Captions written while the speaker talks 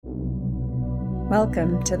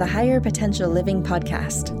Welcome to the Higher Potential Living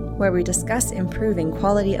podcast, where we discuss improving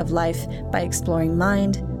quality of life by exploring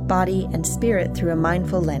mind, body, and spirit through a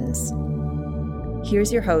mindful lens.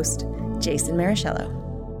 Here's your host, Jason Marichello.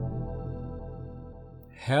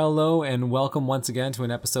 Hello and welcome once again to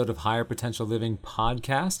an episode of Higher Potential Living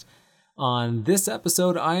podcast. On this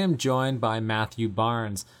episode, I am joined by Mathieu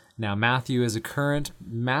Barnes. Now, Mathieu is a current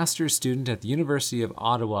master's student at the University of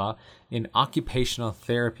Ottawa in occupational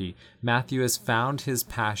therapy. Mathieu has found his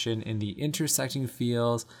passion in the intersecting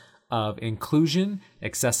fields of inclusion,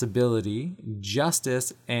 accessibility,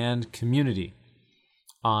 justice, and community.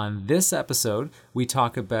 On this episode, we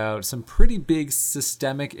talk about some pretty big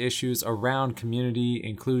systemic issues around community,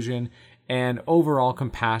 inclusion, and overall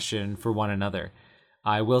compassion for one another.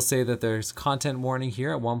 I will say that there's content warning here.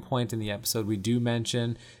 At one point in the episode, we do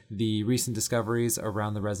mention the recent discoveries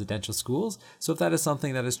around the residential schools. So if that is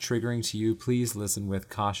something that is triggering to you, please listen with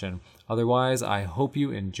caution. Otherwise, I hope you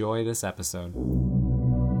enjoy this episode.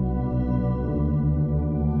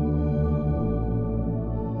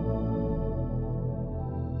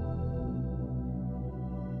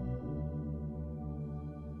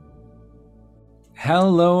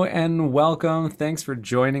 Hello and welcome. Thanks for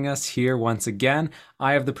joining us here once again.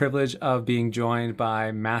 I have the privilege of being joined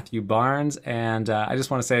by Mathieu Barnes, and I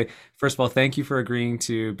just want to say, first of all, thank you for agreeing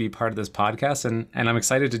to be part of this podcast, and I'm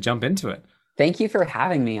excited to jump into it. Thank you for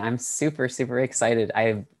having me. I'm super excited.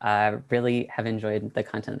 I really have enjoyed the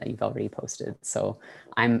content that you've already posted, so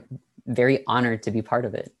I'm very honored to be part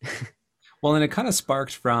of it. Well, and it kind of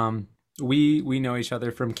sparked from we know each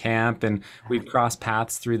other from camp, and we've crossed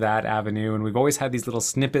paths through that avenue, and we've always had these little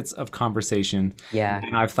snippets of conversation. Yeah.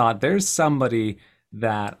 And I've thought there's somebody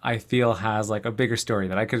that I feel has like a bigger story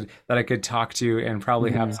that I could talk to and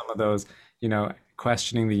probably have some of those,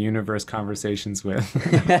 questioning the universe conversations with.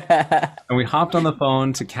 And we hopped on the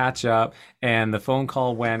phone to catch up, and the phone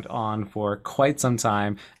call went on for quite some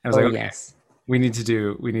time. And I was like, okay, yes. We need to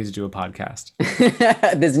do a podcast.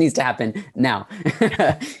 This needs to happen now.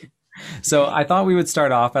 So I thought we would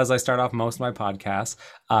start off, as I start off most of my podcasts.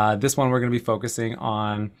 This one, we're going to be focusing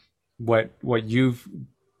on what you've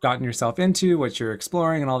gotten yourself into, what you're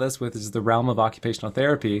exploring, and all this with is the realm of occupational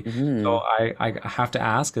therapy. Mm-hmm. So I have to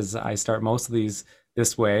ask, as I start most of these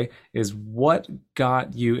this way, is what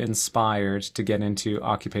got you inspired to get into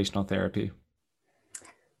occupational therapy?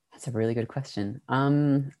 That's a really good question.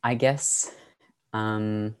 I guess,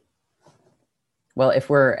 well, if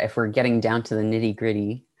we're getting down to the nitty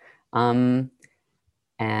gritty, and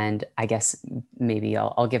I guess maybe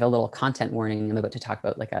I'll give a little content warning. I'm about to talk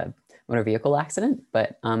about like a motor vehicle accident,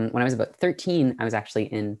 but when I was about 13, I was actually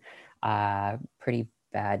in a pretty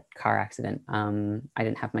bad car accident. I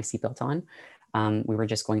didn't have my seatbelt on. We were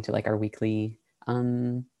just going to like our weekly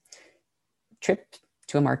trip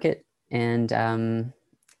to a market, and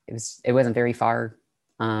it wasn't very far.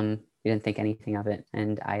 We didn't think anything of it,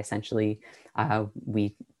 and I essentially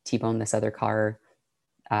we T-boned this other car.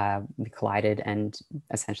 We collided, and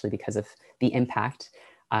essentially because of the impact,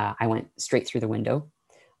 I went straight through the window,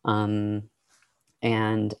 and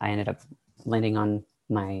I ended up landing on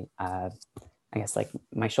my, I guess like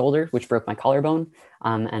my shoulder, which broke my collarbone.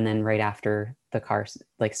 And then right after the car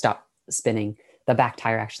like stopped spinning, the back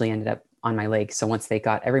tire actually ended up on my leg. So once they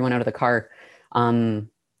got everyone out of the car,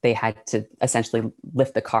 they had to essentially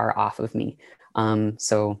lift the car off of me. But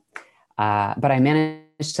I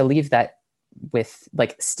managed to leave that with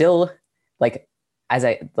like still like as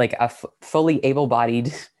a fully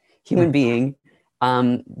able-bodied human being,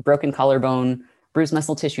 broken collarbone, bruised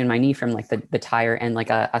muscle tissue in my knee from like the tire, and like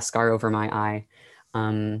a scar over my eye.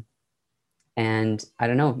 And I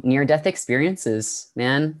don't know, near-death experiences,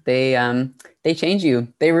 man, they change you.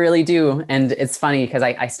 They really do. And it's funny because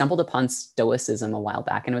I stumbled upon stoicism a while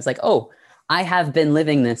back, and it was like, oh, I have been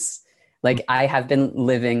living this. Like I have been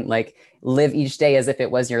living, like live each day as if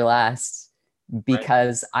it was your last,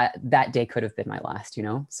 because that day could have been my last,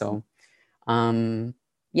 So,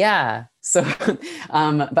 yeah. So,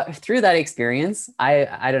 but through that experience,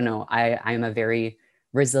 I don't know, I'm a very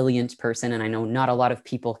resilient person, and I know not a lot of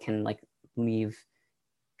people can like leave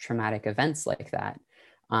traumatic events like that,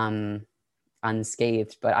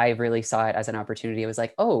 unscathed, but I really saw it as an opportunity. I was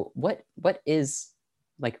like, oh, what is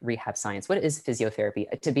like rehab science? What is physiotherapy?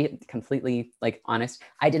 To be completely like honest,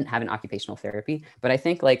 I didn't have an occupational therapy, but I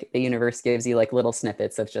think like the universe gives you like little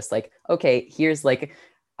snippets of just like, okay, here's like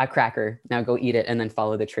a cracker, now go eat it and then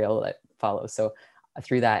follow the trail that follows. So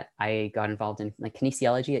through that, I got involved in like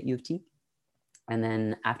kinesiology at U of T. And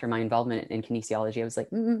then after my involvement in kinesiology, I was like,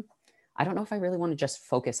 I don't know if I really want to just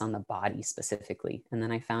focus on the body specifically. And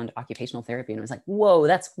then I found occupational therapy, and I was like, whoa,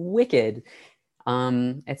 that's wicked.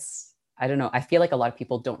 I don't know. I feel like a lot of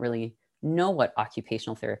people don't really know what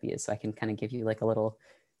occupational therapy is. So I can kind of give you like a little.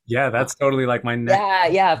 Yeah, that's totally like my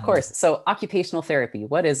next. Yeah, of course. So occupational therapy,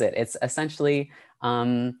 what is it? It's essentially,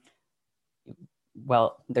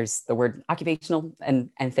 well, there's the word occupational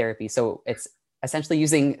and therapy. So it's essentially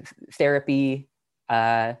using therapy.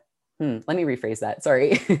 Let me rephrase that.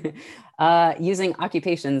 Sorry. Using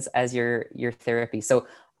occupations as your therapy. So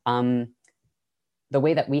the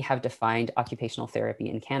way that we have defined occupational therapy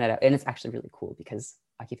in Canada, and it's actually really cool because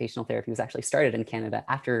occupational therapy was actually started in Canada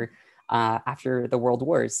after the World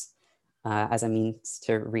Wars as a means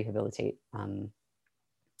to rehabilitate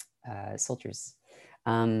soldiers.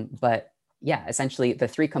 But yeah, essentially the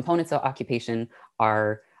three components of occupation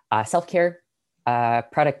are self-care,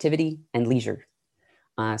 productivity, and leisure.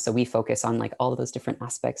 So we focus on like all of those different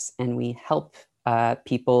aspects, and we help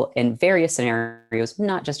people in various scenarios,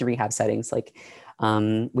 not just in rehab settings. Like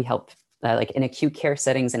we help like in acute care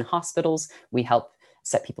settings in hospitals. We help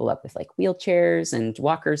set people up with like wheelchairs and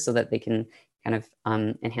walkers so that they can kind of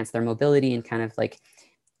enhance their mobility and kind of like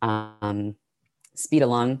speed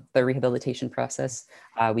along the rehabilitation process.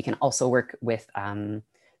 We can also work with,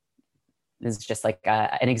 this is just like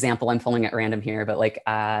an example I'm pulling at random here, but like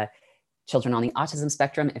children on the autism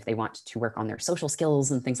spectrum, if they want to work on their social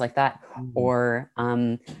skills and things like that. Or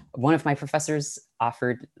one of my professors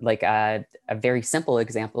offered like a very simple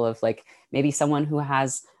example of like maybe someone who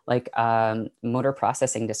has like motor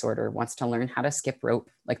processing disorder wants to learn how to skip rope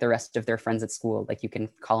like the rest of their friends at school. Like you can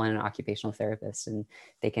call in an occupational therapist and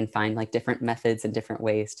they can find like different methods and different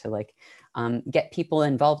ways to like get people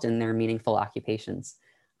involved in their meaningful occupations.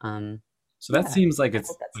 So that seems like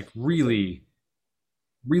it's like really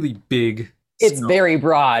big. It's very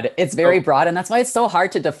broad. It's very broad, and that's why it's so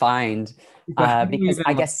hard to define. Because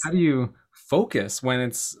I guess, how do you focus when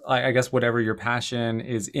it's, I guess, whatever your passion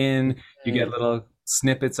is in, you get little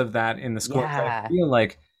snippets of that in the school. Yeah. I feel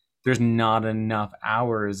like there's not enough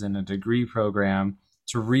hours in a degree program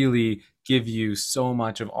to really give you so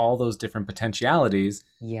much of all those different potentialities.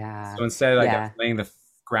 Yeah. So instead, I guess, laying the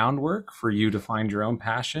groundwork for you to find your own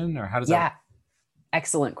passion, or how does that? Yeah.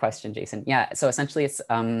 Excellent question, Jason. Yeah. So essentially it's,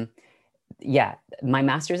 my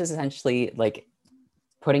master's is essentially like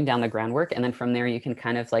putting down the groundwork. And then from there, you can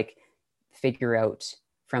kind of like figure out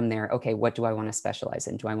from there, okay, what do I want to specialize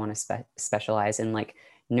in? Do I want to specialize in like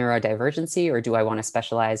neurodivergency, or do I want to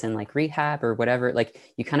specialize in like rehab or whatever? Like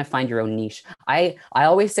you kind of find your own niche. I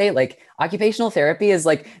always say like occupational therapy is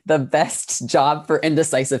like the best job for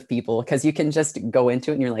indecisive people, because you can just go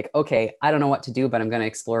into it and you're like, okay, I don't know what to do, but I'm going to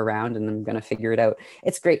explore around and I'm going to figure it out.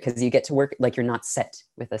 It's great because you get to work, like you're not set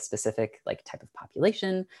with a specific like type of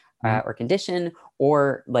population or condition,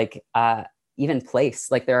 or like even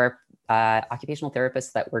place. Like there are occupational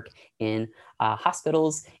therapists that work in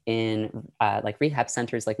hospitals, in like rehab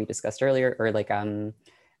centers, like we discussed earlier, or like in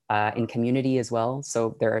community as well.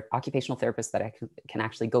 So there are occupational therapists that can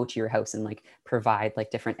actually go to your house and like provide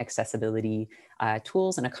like different accessibility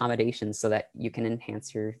tools and accommodations so that you can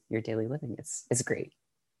enhance your daily living. It's great.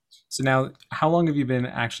 So now, how long have you been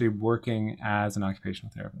actually working as an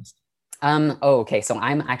occupational therapist? Okay. So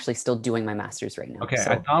I'm actually still doing my master's right now. Okay.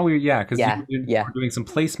 So, I thought because you yeah. were doing some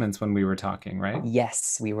placements when we were talking, right?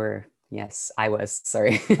 Yes, we were. Yes, I was.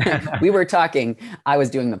 Sorry. We were talking. I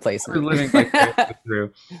was doing the placement. We're living like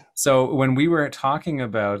through. So when we were talking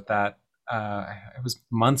about that, it was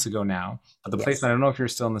months ago now, but the placement, I don't know if you're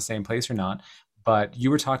still in the same place or not, but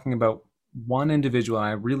you were talking about one individual, and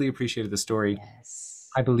I really appreciated the story. Yes.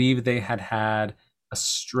 I believe they had a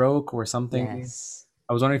stroke or something. Yes.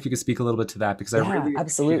 I was wondering if you could speak a little bit to that, because I really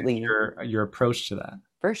absolutely your approach to that.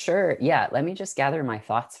 For sure. Yeah. Let me just gather my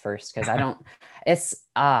thoughts first, because I don't,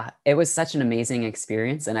 it was such an amazing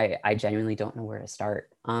experience, and I genuinely don't know where to start.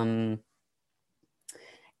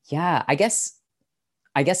 Yeah, I guess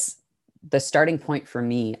the starting point for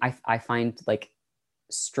me, I find like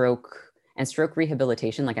stroke and stroke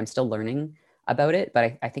rehabilitation, like I'm still learning about it,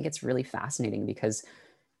 but I think it's really fascinating because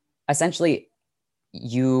essentially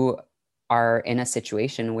you are in a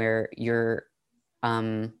situation where your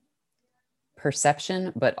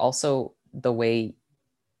perception, but also the way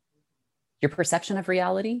your perception of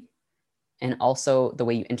reality and also the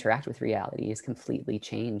way you interact with reality is completely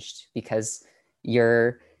changed, because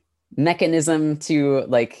your mechanism to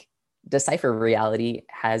like decipher reality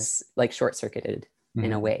has like short-circuited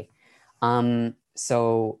in a way.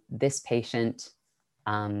 So this patient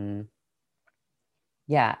had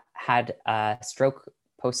a stroke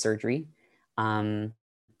post-surgery and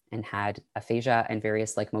had aphasia and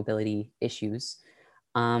various like mobility issues.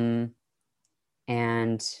 And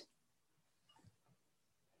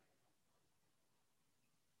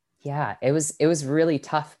Yeah, it was really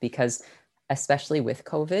tough because especially with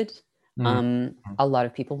COVID, a lot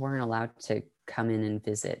of people weren't allowed to come in and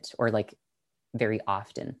visit or like very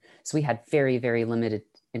often. So we had very, very limited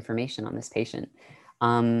information on this patient.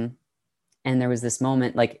 And there was this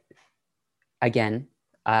moment, like, again,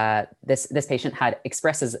 this patient had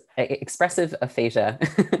expressive aphasia,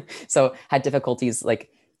 so had difficulties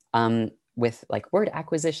like with like word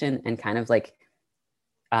acquisition and kind of like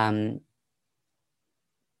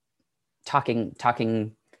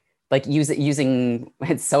talking like using.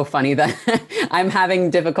 It's so funny that I'm having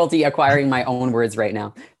difficulty acquiring my own words right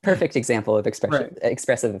now. Perfect example of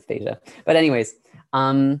expressive aphasia. But anyways,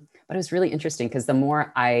 but it was really interesting because the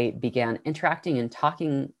more I began interacting and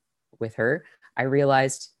talking with her, I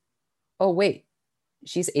realized, oh wait,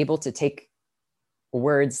 she's able to take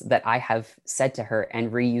words that I have said to her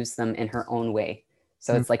and reuse them in her own way.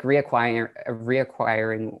 So it's like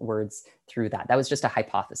reacquiring words through that. That was just a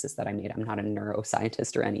hypothesis that I made. I'm not a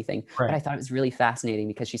neuroscientist or anything, but I thought it was really fascinating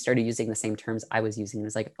because she started using the same terms I was using. It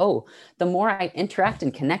was like, oh, the more I interact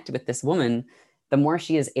and connect with this woman, the more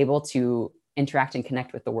she is able to interact and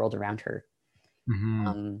connect with the world around her.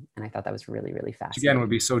 And I thought that was really, really fascinating. Again, would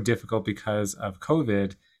be so difficult because of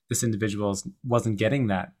COVID. This individual wasn't getting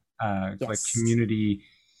that like community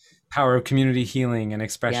power of community healing and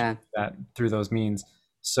expression that through those means.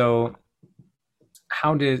 So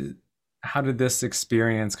how did this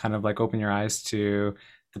experience kind of like open your eyes to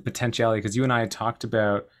the potentiality? Because you and I had talked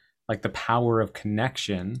about like the power of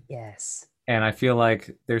connection. Yes. And I feel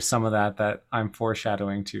like there's some of that I'm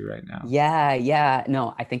foreshadowing to right now. Yeah.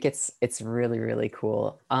 No, I think it's really, really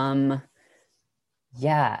cool.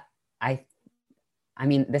 Yeah, I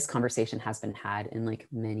mean, this conversation has been had in like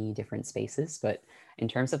many different spaces, but in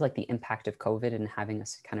terms of like the impact of COVID and having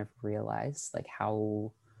us kind of realize like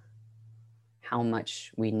how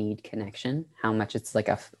much we need connection, how much it's like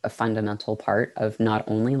a fundamental part of not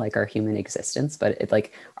only like our human existence, but it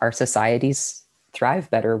like our societies thrive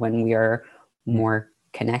better when we are more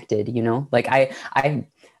connected, you know? Like I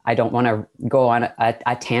don't want to go on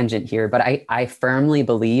a tangent here, but I firmly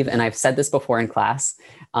believe, and I've said this before in class,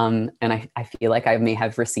 and I feel like I may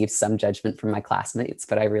have received some judgment from my classmates,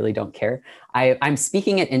 but I really don't care. I'm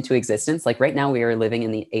speaking it into existence. Like right now we are living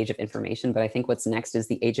in the age of information, but I think what's next is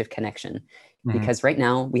the age of connection, because right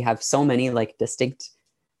now we have so many like distinct,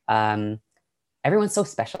 everyone's so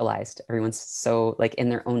specialized. Everyone's so like in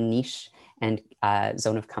their own niche and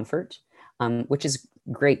zone of comfort, which is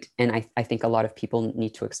great. And I think a lot of people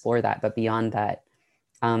need to explore that. But beyond that,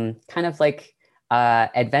 kind of like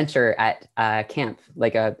adventure at camp,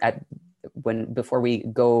 like before we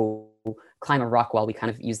go climb a rock wall, we kind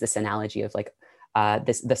of use this analogy of like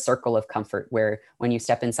the circle of comfort, where when you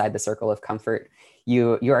step inside the circle of comfort,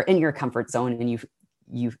 you are in your comfort zone and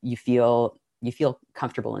you feel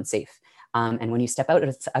comfortable and safe. And when you step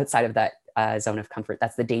outside of that zone of comfort,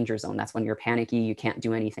 that's the danger zone. That's when you're panicky, you can't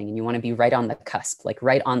do anything, and you want to be right on the cusp, like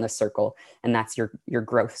right on the circle, and that's your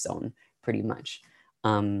growth zone, pretty much.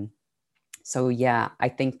 So yeah, I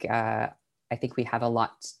think we have a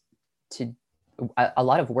lot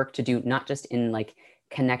of work to do, not just in like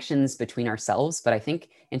connections between ourselves, but I think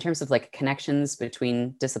in terms of like connections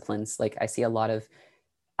between disciplines. Like I see a lot of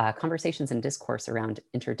conversations and discourse around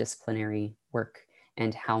interdisciplinary work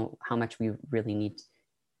and how much we really need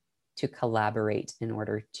to collaborate in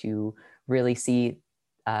order to really see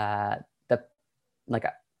our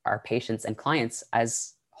patients and clients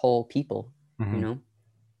as whole people, you know?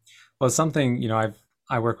 Well, it's something, you know,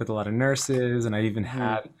 I work with a lot of nurses, and I even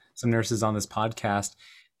had some nurses on this podcast,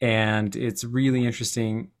 and it's really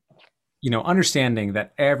interesting, you know, understanding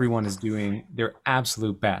that everyone is doing their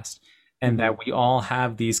absolute best, and that we all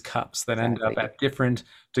have these cups that end up at different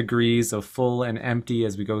degrees of full and empty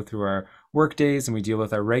as we go through our work days and we deal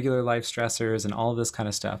with our regular life stressors and all of this kind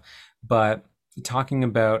of stuff. But talking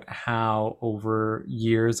about how over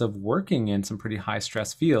years of working in some pretty high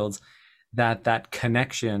stress fields, that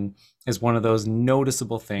connection is one of those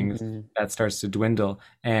noticeable things that starts to dwindle.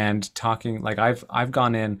 And talking, like I've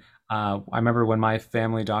gone in, I remember when my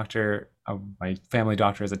family doctor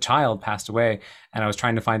as a child passed away, and I was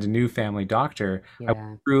trying to find a new family doctor. I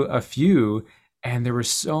went through a few, and there were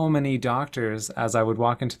so many doctors as I would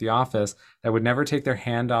walk into the office that would never take their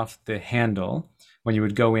hand off the handle when you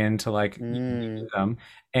would go in to like meet them,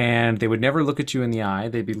 and they would never look at you in the eye.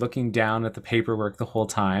 They'd be looking down at the paperwork the whole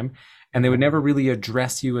time, and they would never really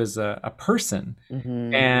address you as a person.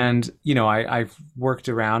 And, you know, I've worked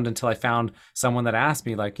around until I found someone that asked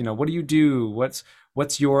me, like, you know, what do you do?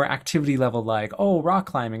 What's your activity level like? Oh, rock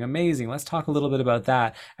climbing, amazing. Let's talk a little bit about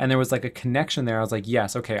that. And there was like a connection there. I was like,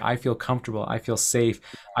 yes, okay, I feel comfortable. I feel safe.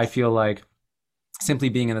 I feel like simply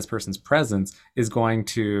being in this person's presence is going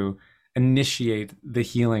to initiate the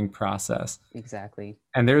healing process. Exactly.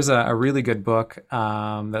 And there's a really good book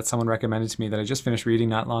that someone recommended to me that I just finished reading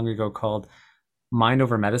not long ago called Mind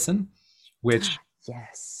Over Medicine, which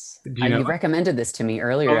Yes. do you know? You recommended this to me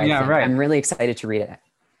earlier, Oh, I yeah, think. right. I'm really excited to read it.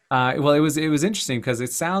 Well, it was interesting because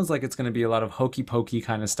it sounds like it's going to be a lot of hokey pokey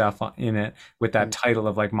kind of stuff in it with that title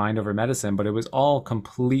of like Mind Over Medicine, but it was all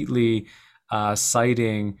completely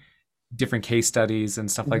citing different case studies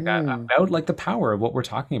and stuff like that about like the power of what we're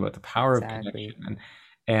talking about, the power of Exactly. connection.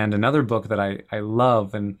 And another book that I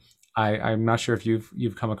love, and I'm not sure if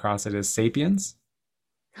you've come across it, is Sapiens.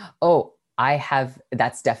 Oh, I have.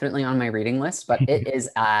 That's definitely on my reading list, but it is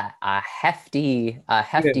a hefty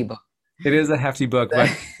book. It is a hefty book,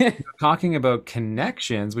 but talking about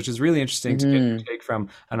connections, which is really interesting to get your take from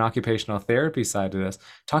an occupational therapy side of this,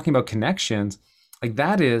 talking about connections, like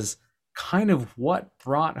that is kind of what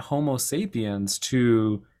brought Homo sapiens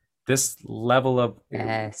to this level of,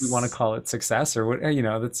 Yes. we want to call it success or what, you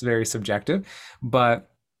know, that's very subjective.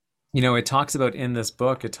 But, you know, it talks about in this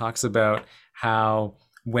book, it talks about how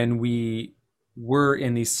when we were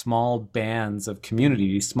in these small bands of community,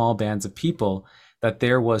 these small bands of people, that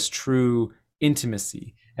there was true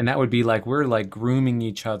intimacy. And that would be like, we're like grooming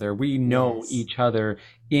each other. We know each other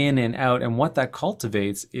in and out. And what that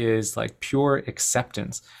cultivates is like pure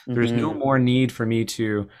acceptance. There's no more need for me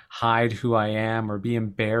to hide who I am or be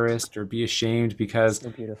embarrassed or be ashamed because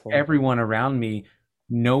So beautiful. everyone around me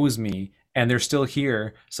knows me and they're still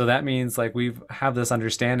here. So that means like we have this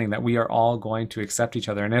understanding that we are all going to accept each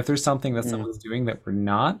other. And if there's something that someone's doing that we're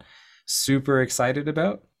not super excited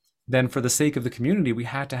about, then for the sake of the community, we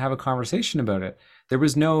had to have a conversation about it. There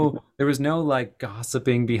was no like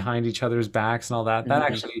gossiping behind each other's backs and all that. That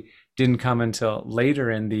actually didn't come until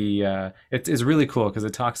later in the, it's really cool because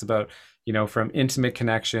it talks about, you know, from intimate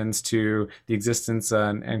connections to the existence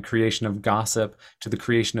and creation of gossip to the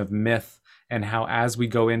creation of myth, and how as we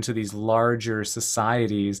go into these larger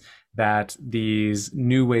societies that these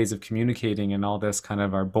new ways of communicating and all this kind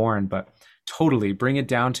of are born. But totally bring it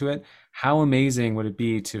down to it. How amazing would it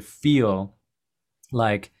be to feel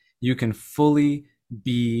like you can fully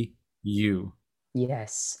be you?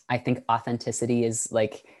 Yes. I think authenticity is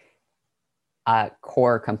like a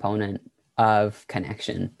core component of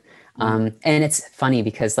connection. And it's funny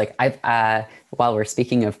because like while we're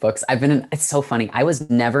speaking of books, it's so funny. I was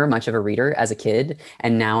never much of a reader as a kid.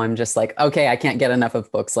 And now I'm just like, okay, I can't get enough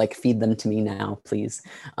of books. Like feed them to me now, please.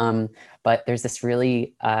 But there's this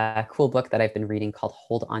really cool book that I've been reading called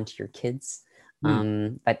Hold On to Your Kids.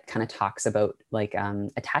 That kind of talks about like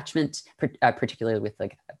attachment, particularly with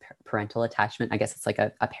like parental attachment. I guess it's like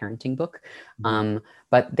a parenting book.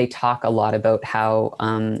 But they talk a lot about how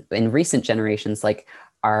in recent generations, like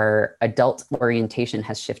our adult orientation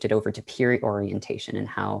has shifted over to peer orientation, and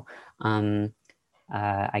how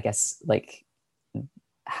I guess like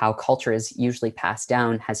how culture is usually passed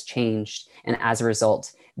down has changed. And as a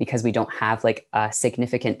result, because we don't have like a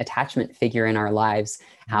significant attachment figure in our lives,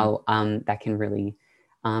 how that can really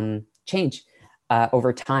change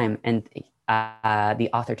over time. And the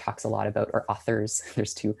author talks a lot about, or authors,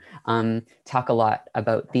 there's two, talk a lot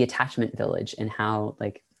about the attachment village and how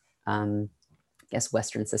like, I guess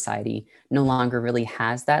Western society no longer really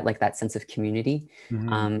has that, like that sense of community,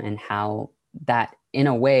 and how that in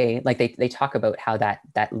a way, like they talk about how that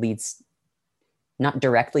leads not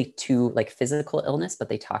directly to like physical illness, but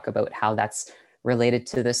they talk about how that's related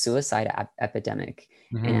to the suicide epidemic,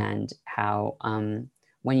 and how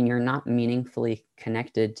when you're not meaningfully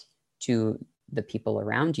connected to the people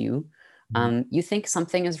around you, you think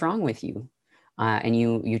something is wrong with you. And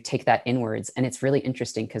you take that inwards. And it's really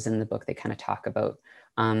interesting because in the book, they kind of talk about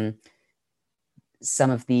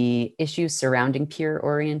some of the issues surrounding peer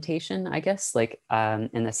orientation, I guess, like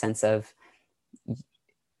in the sense of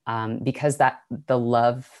because that the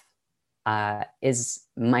love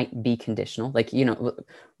might be conditional. Like, you know,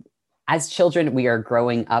 as children, we are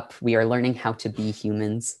growing up, we are learning how to be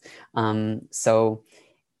humans. So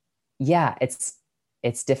yeah,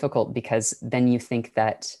 it's difficult because then you think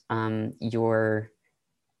that your,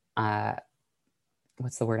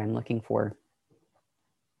 what's the word I'm looking for?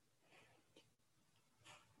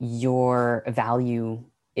 Your value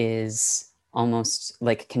is almost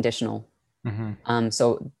like conditional.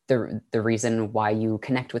 So the reason why you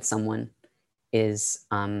connect with someone is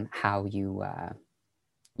how you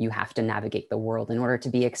have to navigate the world in order to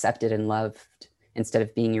be accepted and loved instead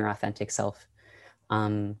of being your authentic self.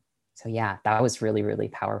 So yeah, that was really, really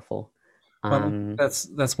powerful. Well, Um,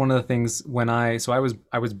 that's one of the things when I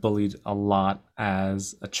was bullied a lot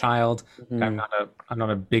as a child. mhm, I'm not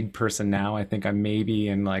a big person now. I think I'm maybe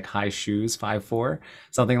in like high shoes, 5'4",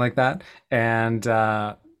 something like that. And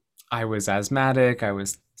I was asthmatic. I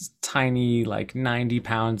was tiny, like 90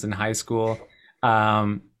 pounds in high school.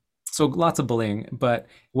 Um, so lots of bullying. But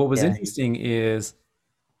what was yeah. interesting is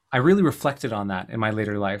I really reflected on that in my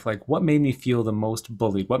later life. Like, what made me feel the most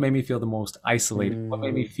bullied? What made me feel the most isolated? What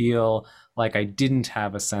made me Mm, feel like I didn't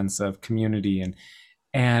have a sense of community?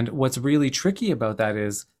 And what's really tricky about that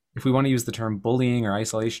is if we want to use the term bullying or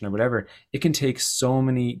isolation or whatever, it can take so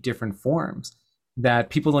many different forms that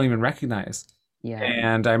people don't even recognize. yeah.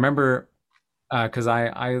 And I remember because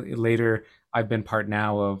I later I've been part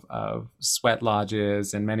now of sweat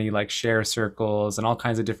lodges and many like share circles and all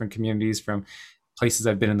kinds of different communities from places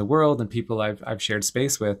I've been in the world and people I've shared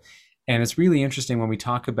space with. And it's really interesting when we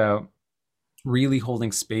talk about really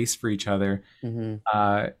holding space for each other. Hmm.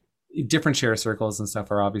 Uh, Different share circles and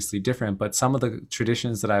stuff are obviously different, but some of the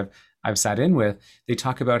traditions that I've sat in with, they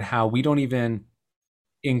talk about how we don't even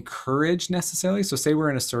encourage necessarily. So say we're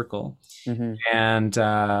in a circle Hmm. and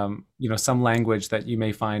some language that you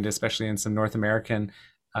may find, especially in some North American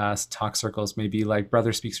talk circles, may be like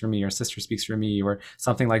brother speaks for me or sister speaks for me or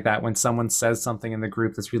something like that when someone says something in the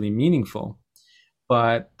group that's really meaningful.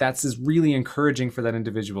 But that's is really encouraging for that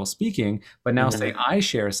individual speaking. But now Hmm. say I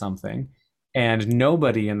share something and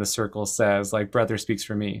nobody in the circle says like brother speaks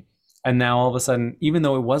for me. And now all of a sudden, even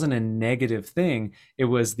though it wasn't a negative thing, it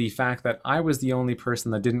was the fact that I was the only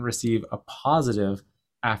person that didn't receive a positive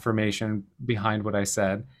affirmation behind what I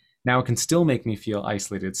said. Now it can still make me feel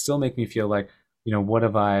isolated, still make me feel like,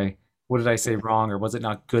 what did I say wrong or was it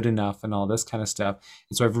not good enough and all this kind of stuff.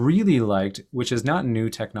 And so I've really liked, which is not new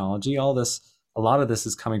technology, a lot of this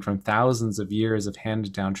is coming from thousands of years of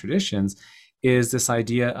handed down traditions, is this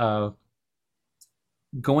idea of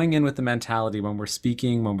going in with the mentality when we're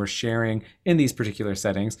speaking, when we're sharing in these particular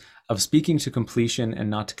settings, of speaking to completion and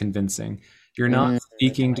not to convincing. You're not Mm, I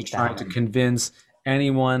speaking to like try that. to convince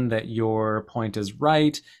anyone that your point is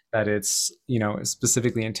right, that it's,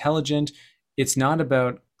 specifically intelligent. It's not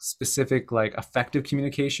about specific like effective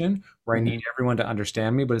communication where I need Hmm. everyone to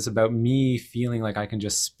understand me, but it's about me feeling like I can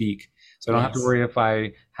just speak. So I don't have to Yes. worry if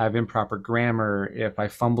I have improper grammar, if I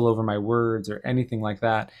fumble over my words or anything like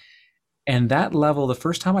that. And that level, the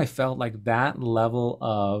first time I felt like that level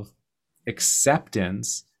of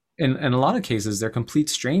acceptance, in a lot of cases, they're complete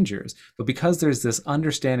strangers. But because there's this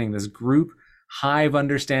understanding, this group hive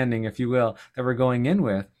understanding, if you will, that we're going in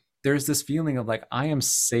with, there's this feeling of like, I am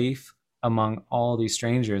safe among all these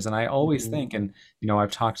strangers. And I always Hmm. think, and,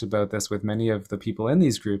 I've talked about this with many of the people in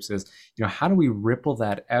these groups is, how do we ripple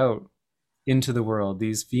that out into the world?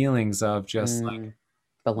 These feelings of just like Mm,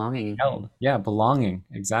 belonging. held. Yeah, belonging.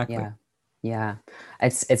 Exactly. Yeah. Yeah.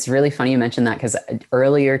 It's really funny you mentioned that because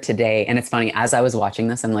earlier today, and it's funny, as I was watching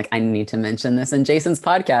this, I'm like, I need to mention this in Jason's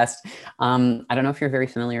podcast. I don't know if you're very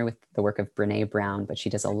familiar with the work of Brene Brown, but she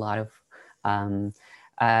does a lot of um,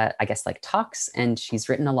 I guess like talks, and she's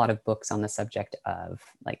written a lot of books on the subject of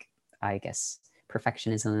like, I guess,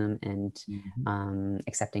 perfectionism and Mhm.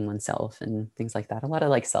 accepting oneself and things like that. A lot of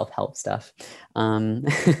like self-help stuff. Um,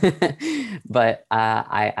 but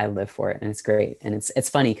I live for it, and it's great. And it's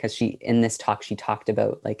funny because she in this talk she talked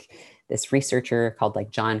about like this researcher called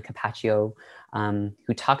like John Capaccio,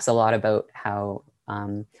 who talks a lot about how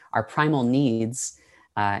our primal needs,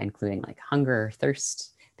 including like hunger,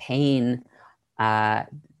 thirst, pain, uh,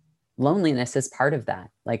 loneliness is part of that.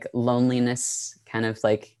 Like loneliness kind of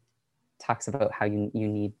like talks about how you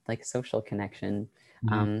need like social connection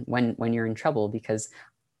Mhm. when you're in trouble, because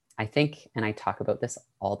I think, and I talk about this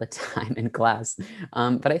all the time in class,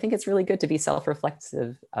 but I think it's really good to be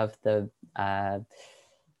self-reflexive of the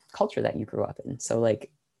culture that you grew up in. So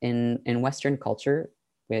like in Western culture,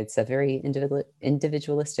 it's a very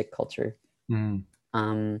individualistic culture. Mhm.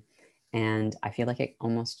 Um, and I feel like it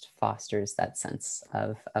almost fosters that sense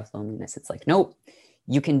of loneliness. It's like, nope,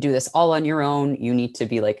 you can do this all on your own. You need to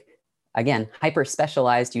be like, again, hyper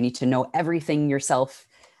specialized. You need to know everything yourself.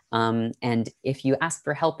 And if you ask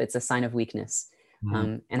for help, it's a sign of weakness.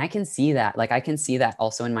 Mhm. And I can see that. Like I can see that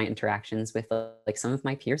also in my interactions with like some of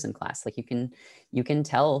my peers in class. Like you can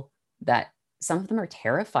tell that some of them are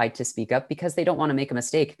terrified to speak up because they don't want to make a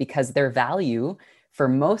mistake, because their value for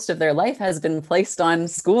most of their life has been placed on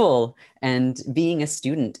school and being a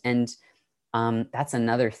student. And that's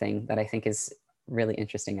another thing that I think is really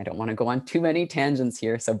interesting. I don't want to go on too many tangents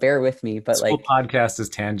here, so bear with me. But This whole like, podcast is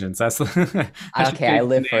tangents. That's I should okay, I change the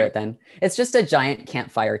live for name. it then. It's just a giant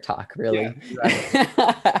campfire talk, Yeah, really.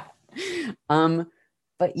 exactly. um,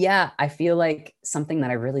 But yeah, I feel like something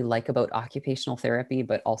that I really like about occupational therapy,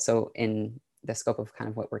 but also in the scope of kind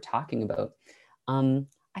of what we're talking about,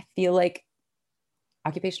 I feel like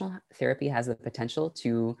occupational therapy has the potential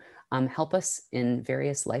to help us in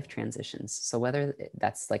various life transitions. So whether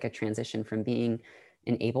that's like a transition from being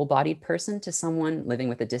an able-bodied person to someone living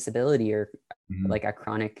with a disability or like a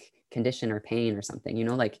chronic condition or pain or something, you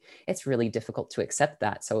know, like it's really difficult to accept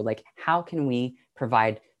that. So like, how can we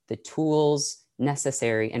provide the tools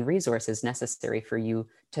necessary and resources necessary for you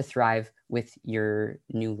to thrive with your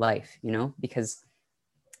new life, you know? Because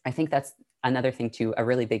I think that's another thing too, a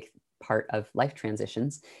really big part of life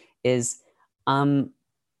transitions is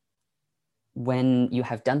when you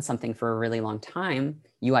have done something for a really long time,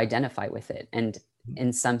 you identify with it. And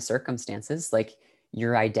in some circumstances, like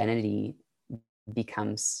your identity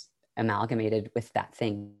becomes amalgamated with that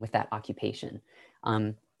thing, with that occupation.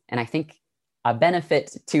 And I think a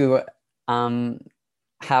benefit to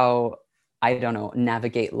how, I don't know,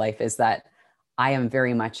 navigate life is that I am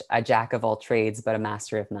very much a jack of all trades, but a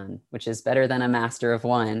master of none, which is better than a master of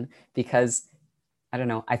one, because I don't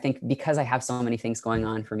know, I think because I have so many things going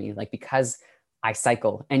on for me, like because I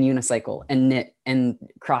cycle and unicycle and knit and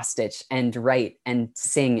cross stitch and write and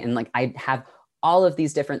sing, and like I have all of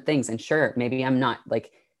these different things. And sure, maybe I'm not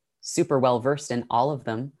like super well versed in all of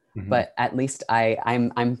them, but at least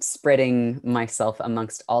I'm spreading myself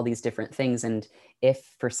amongst all these different things. And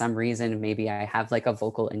if for some reason maybe I have like a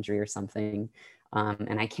vocal injury or something,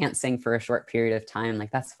 and I can't sing for a short period of time,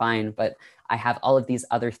 like that's fine. But I have all of these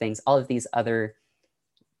other things, all of these other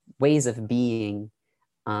ways of being,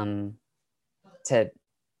 to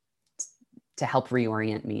help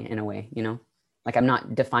reorient me in a way, you know, like I'm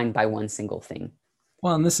not defined by one single thing.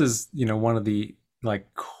 Well, and this is, you know, one of the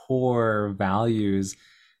like core values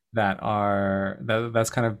that's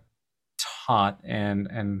kind of taught and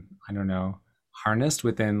I don't know, harnessed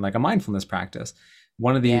within like a mindfulness practice.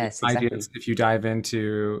 One of the ideas, if you dive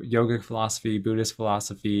into yogic philosophy, Buddhist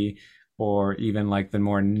philosophy, or even like the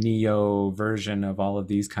more neo version of all of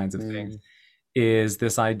these kinds of things, is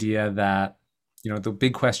this idea that, you know, the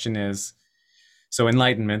big question is, so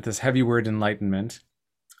enlightenment, this heavy word enlightenment,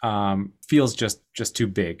 feels just too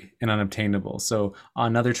big and unobtainable. So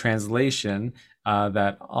another translation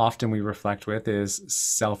that often we reflect with is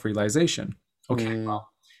self-realization. Okay, well,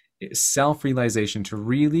 self-realization, to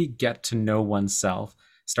really get to know oneself,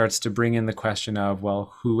 starts to bring in the question of,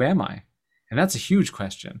 well, who am I? And that's a huge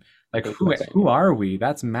question. Like, who are we?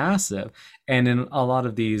 That's massive. And in a lot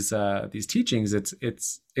of these teachings,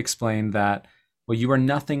 it's explained that, well, you are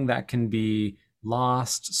nothing that can be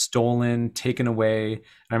lost, stolen, taken away. And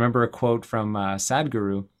I remember a quote from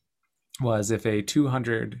Sadhguru was, if a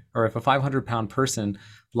 500-pound person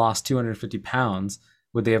lost 250 pounds,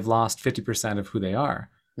 would they have lost 50% of who they are?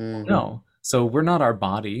 Well, no. So we're not our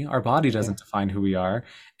body. Our body doesn't define who we are.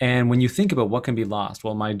 And when you think about what can be lost,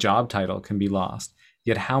 well, my job title can be lost.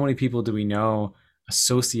 Yet how many people do we know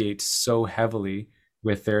associate so heavily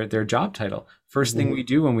with their job title? First thing we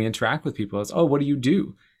do when we interact with people is, oh, what do you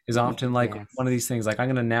do? Is often like one of these things, like, I'm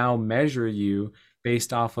going to now measure you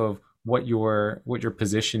based off of what your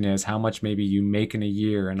position is, how much maybe you make in a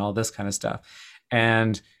year, and all this kind of stuff.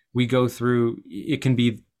 And we go through, it can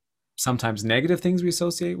be sometimes negative things we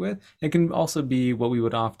associate with. It can also be what we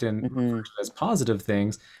would often refer to as positive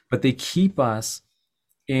things, but they keep us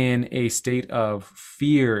in a state of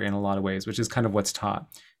fear in a lot of ways, which is kind of what's taught.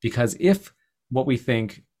 Because if what we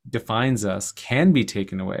think defines us can be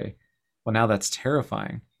taken away, well, now that's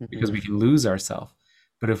terrifying, because we can lose ourselves.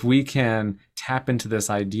 But if we can tap into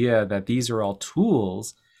this idea that these are all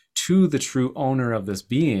tools to the true owner of this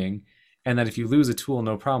being, and that if you lose a tool,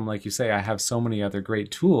 no problem, like you say, I have so many other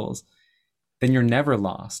great tools, then you're never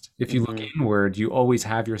lost. If you look inward, you always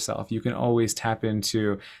have yourself. You can always tap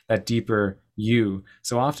into that deeper you.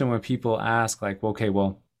 So often when people ask, like, okay,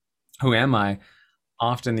 well, who am I?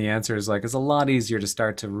 Often the answer is like, it's a lot easier to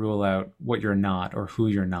start to rule out what you're not or who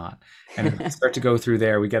you're not. And if we start to go through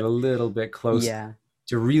there, we get a little bit closer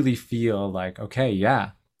to really feel like, okay,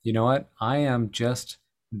 yeah, you know what? I am just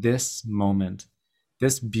this moment,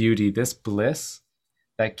 this beauty, this bliss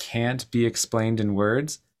that can't be explained in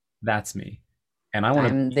words. That's me. And I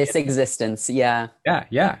want to this existence. Yeah,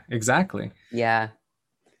 exactly. Yeah.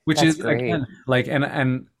 Which That's is great. Again, like,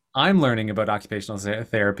 and I'm learning about occupational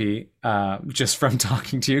therapy just from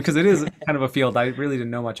talking to you, because it is kind of a field I really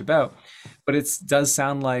didn't know much about, but it does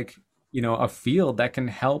sound like, you know, a field that can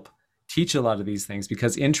help teach a lot of these things,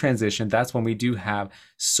 because in transition, that's when we do have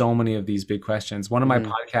so many of these big questions. One of my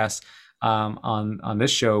podcasts on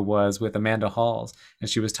this show was with Amanda Halls, and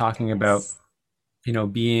she was talking about, you know,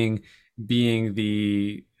 being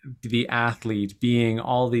the the athlete, being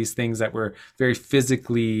all these things that were very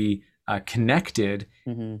physically connected,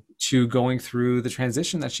 to going through the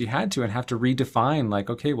transition that she had to, and have to redefine, like,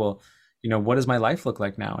 okay, well, what does my life look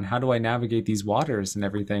like now, and how do I navigate these waters and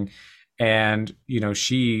everything? And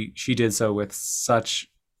she did so with such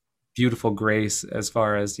beautiful grace, as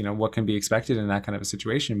far as what can be expected in that kind of a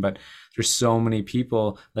situation. But there's so many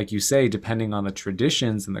people, like you say, depending on the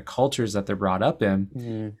traditions and the cultures that they're brought up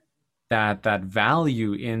in, that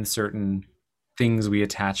value in certain things we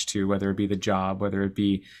attach to, whether it be the job, whether it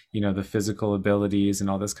be the physical abilities and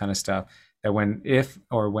all this kind of stuff, that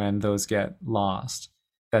when those get lost,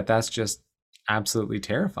 that's just absolutely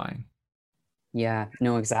terrifying. Yeah,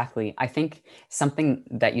 no, exactly. I think something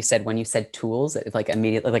that you said when you said tools, like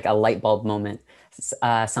immediately, like a light bulb moment,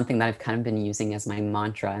 something that I've kind of been using as my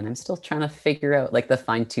mantra, and I'm still trying to figure out like the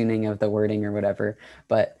fine tuning of the wording or whatever.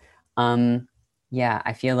 But yeah,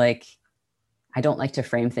 I feel like I don't like to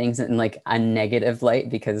frame things in like a negative light,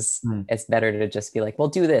 because it's better to just be like, well,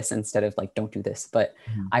 do this, instead of like, don't do this. But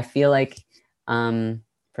I feel like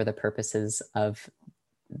for the purposes of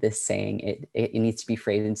this saying, it needs to be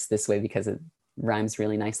phrased this way because it rhymes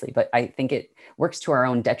really nicely. But I think it works to our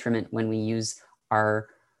own detriment when we use our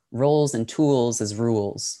roles and tools as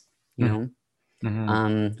rules, when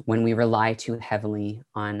we rely too heavily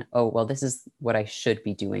on, oh, well, this is what I should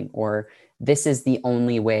be doing, or this is the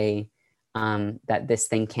only way that this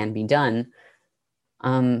thing can be done.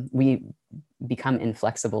 We become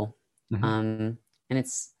inflexible. And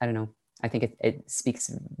it's, I don't know, I think it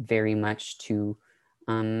speaks very much to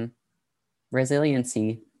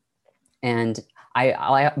resiliency. And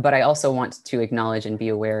but I also want to acknowledge and be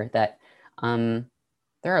aware that there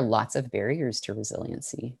are lots of barriers to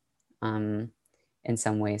resiliency in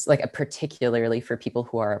some ways, like particularly for people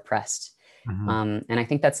who are oppressed. And I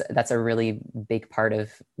think that's a really big part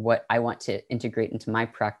of what I want to integrate into my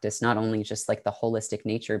practice, not only just like the holistic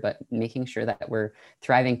nature, but making sure that we're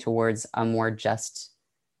thriving towards a more just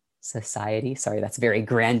society. Sorry, that's very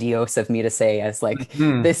grandiose of me to say, as like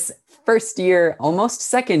this first year, almost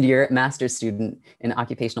second year master's student in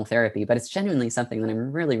occupational therapy. But it's genuinely something that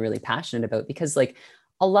I'm really, really passionate about, because like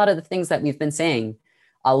a lot of the things that we've been saying,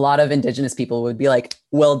 a lot of Indigenous people would be like,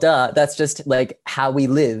 well, duh, that's just like how we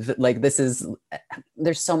live. Like there's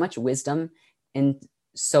so much wisdom in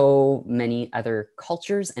so many other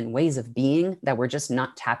cultures and ways of being that we're just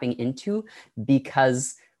not tapping into,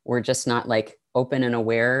 because we're just not like open and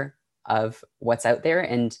aware of what's out there.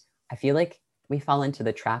 And I feel like we fall into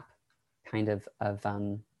the trap kind of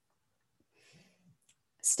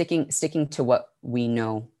sticking to what we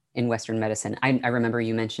know in Western medicine. I remember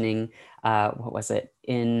you mentioning, what was it,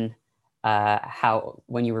 in how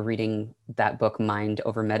when you were reading that book, Mind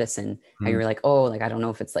Over Medicine, how you were like, oh, like, I don't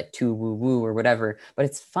know if it's like too woo-woo or whatever. But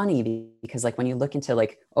it's funny because like when you look into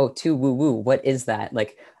like, oh, too woo-woo, what is that?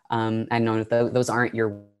 Like, I know those aren't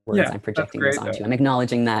your words. Yeah, I'm projecting this onto you. I'm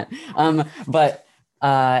acknowledging that. But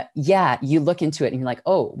yeah, you look into it and you're like,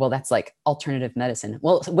 oh, well, that's like alternative medicine.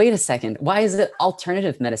 Well, wait a second. Why is it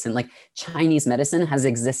alternative medicine? Like Chinese medicine has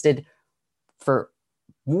existed for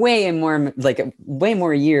way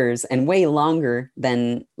more years and way longer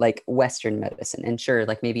than like Western medicine. And sure,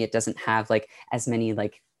 like maybe it doesn't have like as many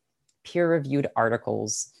like peer-reviewed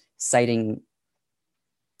articles citing,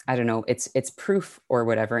 I don't know, it's proof or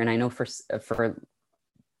whatever. And I know for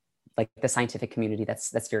like the scientific community,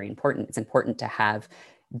 that's very important. It's important to have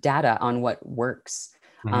data on what works.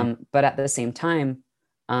 But at the same time,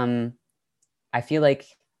 I feel like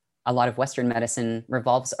a lot of Western medicine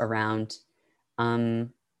revolves around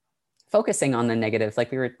focusing on the negative,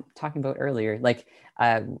 like we were talking about earlier. Like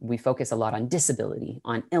we focus a lot on disability,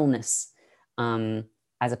 on illness,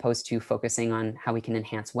 as opposed to focusing on how we can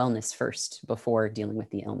enhance wellness first before dealing with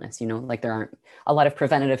the illness. Like there aren't a lot of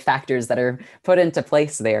preventative factors that are put into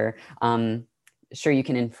place there. Sure, you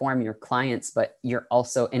can inform your clients, but you're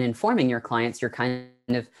also, in informing your clients, you're kind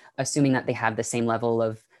of assuming that they have the same level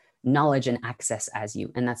of knowledge and access as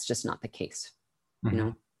you. And that's just not the case,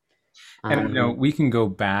 And we can go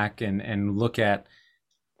back and look at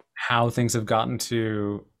how things have gotten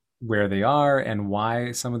to where they are and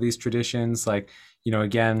why some of these traditions, like,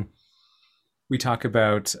 again, we talk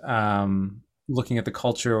about looking at the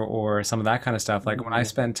culture or some of that kind of stuff. Like when I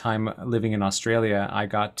spent time living in Australia, I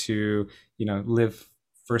got to, live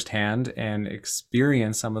firsthand and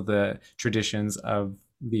experience some of the traditions of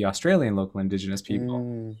the Australian local Indigenous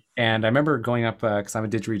people. And I remember going up, because I'm a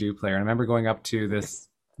didgeridoo player, and I remember going up to this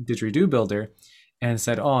didgeridoo builder and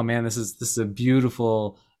said, oh man, this is a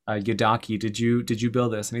beautiful yidaki. Did you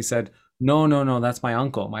build this? And he said, no, that's my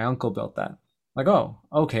uncle built that. Like, oh,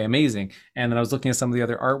 okay, amazing. And then I was looking at some of the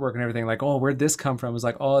other artwork and everything, like, oh, where'd this come from? I was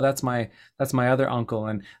like, oh, that's my other uncle.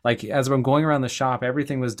 And like as I'm going around the shop,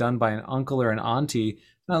 everything was done by an uncle or an auntie.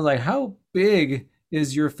 And I was like, how big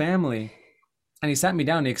is your family? And he sat me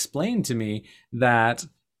down and he explained to me that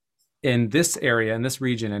in this area, in this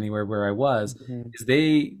region, anywhere where I was, Mhm. is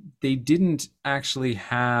they didn't actually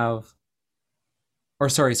have, or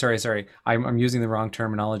sorry, I'm using the wrong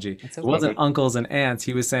terminology. It's It okay. wasn't uncles and aunts.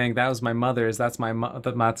 He was saying that was my mother's, that's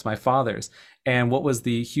my father's. And what was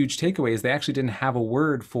the huge takeaway is they actually didn't have a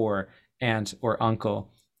word for aunt or uncle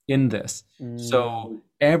in this. Mm, So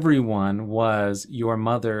everyone was your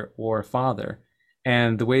mother or father.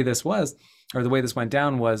 And the way this was, or the way this went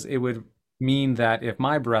down was, it would mean that if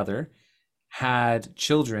my brother had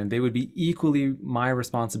children, they would be equally my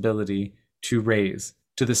responsibility to raise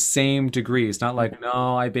to the same degree. It's not like,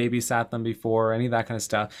 no, I babysat them before, any of that kind of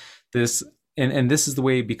stuff. This and this is the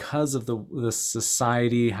way, because of the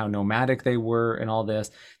society, how nomadic they were and all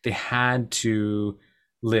this, they had to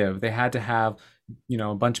live. They had to have,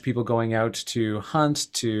 a bunch of people going out to hunt,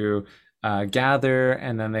 to gather,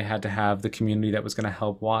 and then they had to have the community that was going to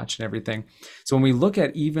help watch and everything. So when we look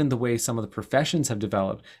at even the way some of the professions have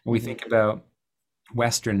developed, and we mhm. think about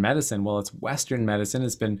Western medicine, well, it's Western medicine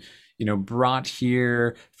has been, brought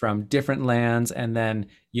here from different lands, and then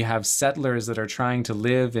you have settlers that are trying to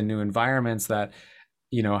live in new environments that,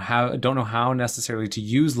 how don't know how necessarily to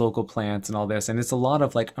use local plants and all this, and it's a lot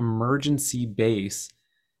of like emergency base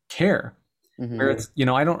care where Mhm. it's,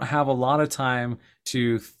 I don't have a lot of time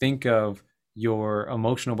to think of your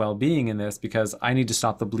emotional well-being in this because I need to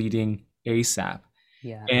stop the bleeding ASAP.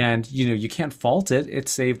 Yeah, And you can't fault it. It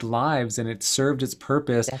saved lives and it served its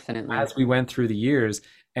purpose definitely. as we went through the years.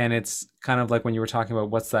 And it's kind of like when you were talking about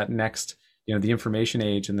what's that next, the information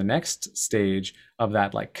age and the next stage of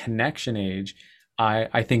that like connection age.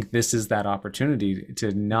 I think this is that opportunity to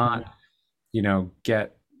Mhm. not,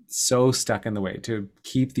 get so stuck in the way, to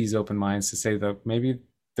keep these open minds, to say that maybe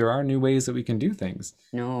there are new ways that we can do things.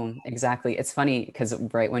 No, exactly. It's funny because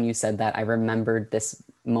right when you said that, I remembered this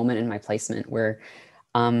moment in my placement where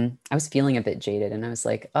I was feeling a bit jaded and I was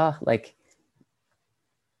like, oh, like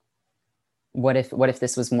what if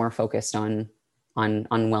this was more focused on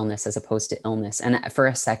wellness as opposed to illness? And for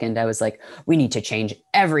a second I was like, we need to change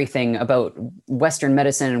everything about Western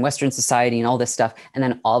medicine and Western society and all this stuff. And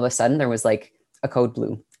then all of a sudden there was like a code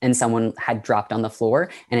blue and someone had dropped on the floor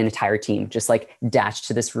and an entire team just like dashed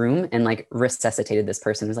to this room and like resuscitated this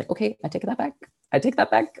person. It was like, okay, I take that back. I take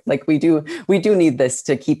that back. Like we do need this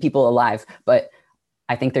to keep people alive. But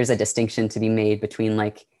I think there's a distinction to be made between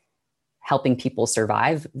like helping people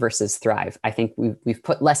survive versus thrive. I think we've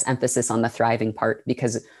put less emphasis on the thriving part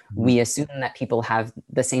because Mhm. we assume that people have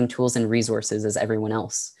the same tools and resources as everyone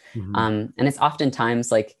else. Mhm. And it's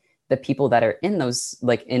oftentimes like the people that are in those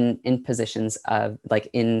like in positions of like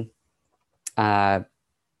in uh,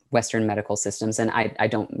 Western medical systems. And I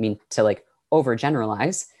don't mean to like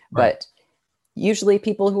overgeneralize, Right. but usually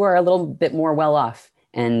people who are a little bit more well off.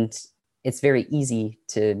 And it's very easy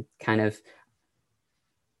to kind of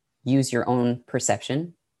use your own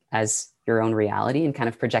perception as your own reality and kind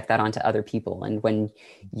of project that onto other people. And when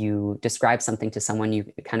you describe something to someone, you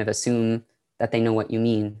kind of assume that they know what you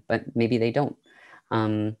mean, but maybe they don't.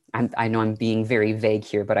 I know I'm being very vague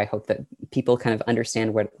here, but I hope that people kind of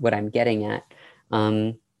understand what I'm getting at.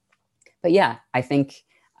 But yeah, I think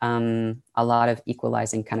a lot of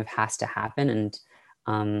equalizing kind of has to happen,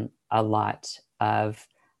 and a lot of,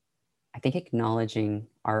 I think, acknowledging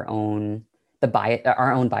our own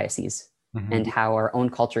biases and Mhm. how our own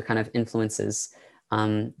culture kind of influences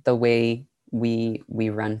the way we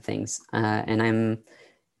run things. And I'm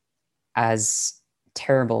as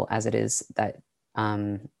terrible as it is that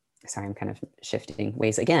sorry, I'm kind of shifting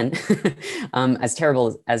ways again. As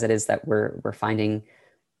terrible as it is that we're finding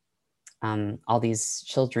all these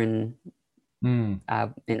children Mm.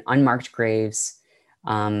 in unmarked graves,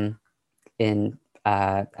 um, in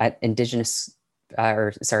at indigenous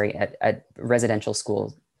or sorry at residential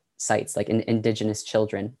school sites, like in indigenous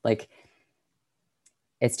children. Like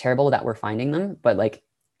it's terrible that we're finding them, but like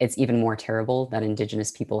it's even more terrible that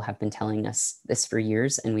indigenous people have been telling us this for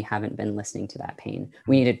years and we haven't been listening to that pain.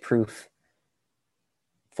 We needed proof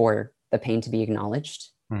for the pain to be acknowledged,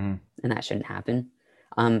 Mhm. and that shouldn't happen.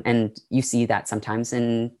 And you see that sometimes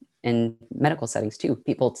in medical settings too.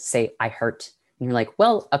 People say, I hurt. And you're like,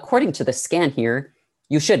 well, according to the scan here,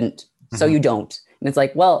 you shouldn't. So Mhm. you don't. And it's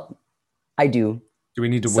like, well, I do. Do we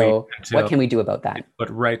need to wait So what until can we do about that? it's put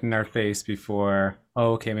right in our face before,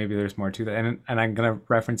 oh, okay, maybe there's more to that? And I'm going to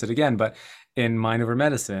reference it again, but in Mind Over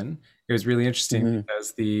Medicine, it was really interesting Mm-hmm.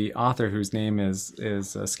 because the author, whose name is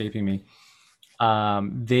escaping me,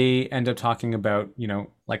 they end up talking about,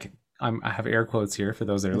 like I have air quotes here for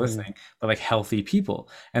those that are listening, but like healthy people,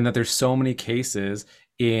 and that there's so many cases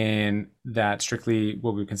in that strictly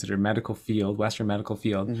what we would consider medical field, Western medical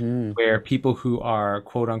field, where people who are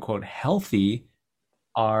quote unquote healthy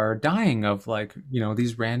are dying of like,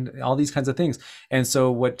 all these kinds of things. And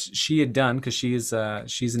so what she had done, because she's an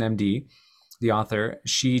MD, the author,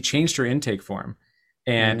 she changed her intake form.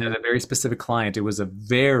 And at a very specific client, it was a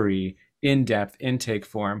very in-depth intake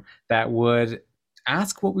form that would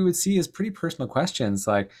ask what we would see as pretty personal questions,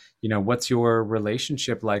 like, what's your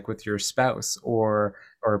relationship like with your spouse or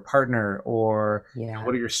partner, or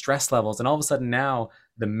what are your stress levels? And all of a sudden now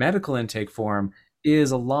the medical intake form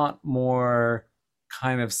is a lot more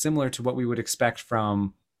kind of similar to what we would expect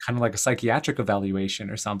from kind of like a psychiatric evaluation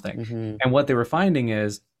or something. And what they were finding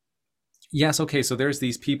is, yes, okay, so there's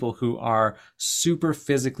these people who are super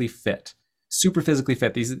physically fit,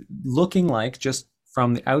 these looking like, just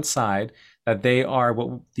from the outside, that they are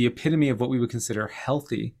the epitome of what we would consider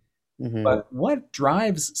healthy. But what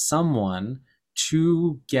drives someone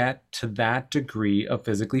to get to that degree of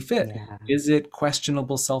physically fit? Is it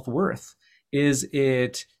questionable self-worth? Is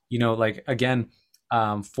it, like, again,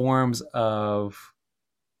 forms of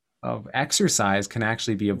exercise can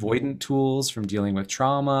actually be avoidant tools from dealing with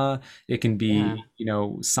trauma. It can be,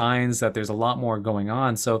 signs that there's a lot more going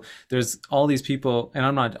on. So there's all these people, and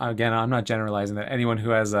I'm not generalizing that anyone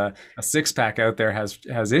who has a six-pack out there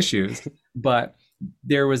has issues, but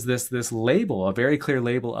there was this label, a very clear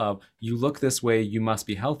label of, you look this way, you must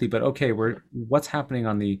be healthy. But okay, what's happening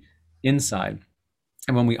on the inside?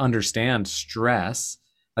 And when we understand stress,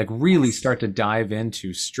 like really start to dive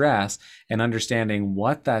into stress and understanding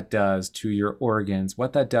what that does to your organs,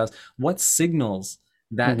 what signals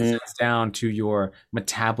that sends down to your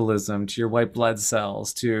metabolism, to your white blood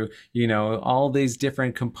cells, to, all these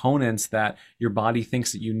different components that your body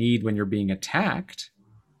thinks that you need when you're being attacked.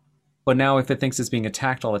 But now if it thinks it's being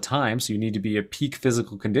attacked all the time, so you need to be a peak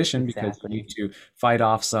physical condition because you need to fight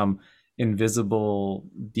off some invisible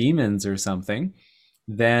demons or something,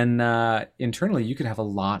 then internally you could have a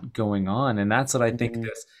lot going on. And that's what I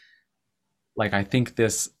think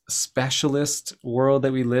this specialist world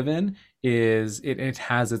that we live in is, it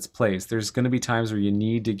has its place. There's going to be times where you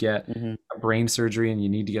need to get a brain surgery and you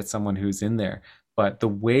need to get someone who's in there. But the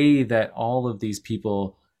way that all of these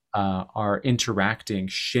people are interacting,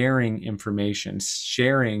 sharing information,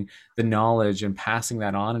 sharing the knowledge and passing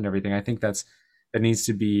that on and everything, I think that needs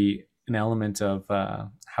to be an element of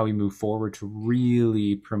how we move forward to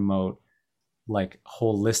really promote like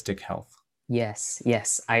holistic health. Yes,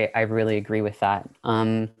 I really agree with that.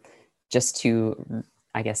 Just to,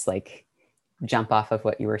 I guess, like jump off of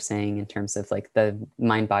what you were saying in terms of like the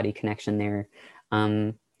mind-body connection there.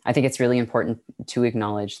 I think it's really important to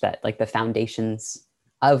acknowledge that like the foundations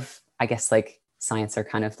of, I guess, like science are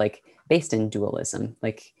kind of like based in dualism.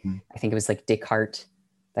 Like I think it was like Descartes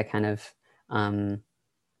that kind of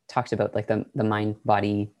talked about like the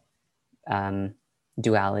mind-body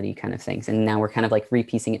duality kind of things, and now we're kind of like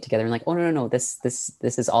repiecing it together and like, oh no, this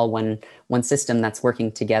is all one system that's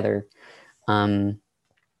working together.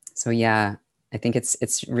 So yeah, I think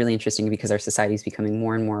it's really interesting because our society is becoming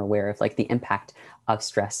more and more aware of like the impact of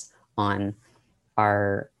stress on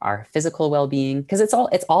our physical well-being, because it's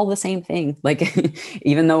all the same thing. Like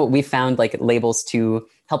even though we found like labels to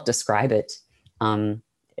help describe it,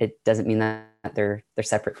 it doesn't mean that they're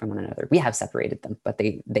separate from one another. We have separated them, but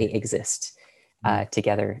they exist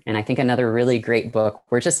together. And I think another really great book,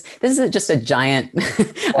 this is just a giant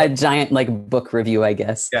like book review, I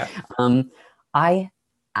guess. Yeah. I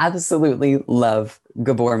absolutely love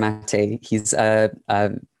Gabor Mate. He's a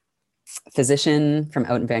physician from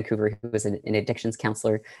out in Vancouver who was an addictions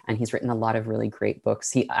counselor, and he's written a lot of really great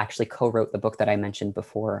books. He actually co-wrote the book that I mentioned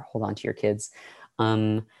before, Hold On to Your Kids.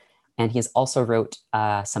 And he has also wrote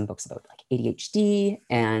some books about like ADHD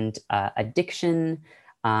and addiction.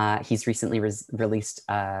 He's recently released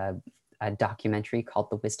a documentary called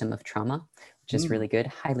The Wisdom of Trauma, which is really good.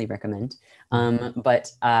 Highly recommend.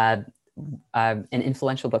 But an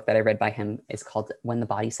influential book that I read by him is called When the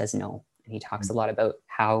Body Says No. And he talks a lot about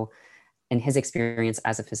how, in his experience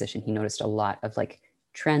as a physician, he noticed a lot of like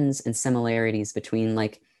trends and similarities between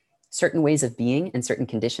like certain ways of being and certain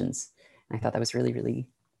conditions. And I thought that was really, really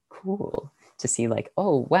cool to see like,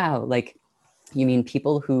 oh, wow, like you mean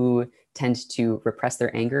people who tend to repress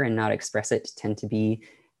their anger and not express it tend to be,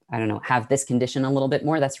 I don't know, have this condition a little bit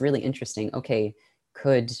more. That's really interesting. Okay,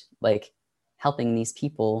 could like helping these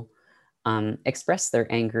people express their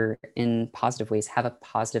anger in positive ways have a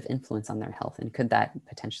positive influence on their health? And could that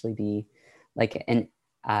potentially be like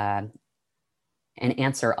an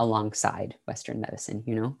answer alongside Western medicine,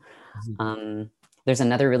 you know? Mhm. There's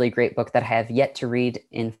another really great book that I have yet to read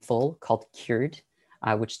in full called Cured,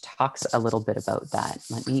 which talks a little bit about that.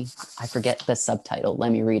 I forget the subtitle.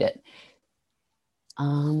 Let me read it.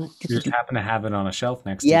 You just happen to have it on a shelf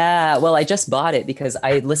next to you. Yeah, well, I just bought it because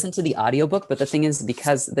I listened to the audiobook, but the thing is,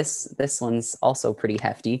 because this one's also pretty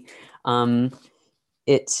hefty.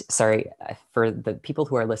 Sorry, for the people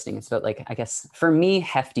who are listening, it's about like, I guess for me,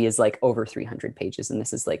 hefty is like over 300 pages, and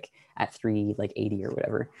this is like at 380 or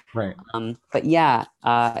whatever. Right. But yeah,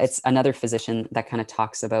 it's another physician that kind of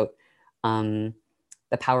talks about the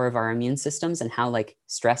power of our immune systems and how like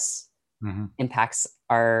stress impacts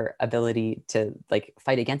our ability to like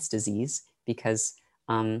fight against disease, because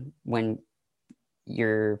when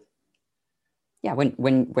you're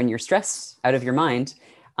when you're stressed out of your mind,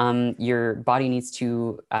 your body needs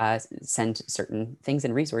to send certain things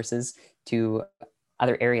and resources to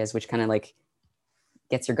other areas, which kind of like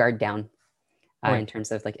gets your guard down in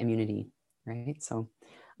terms of like immunity, right? So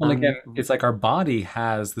well, again, it's like our body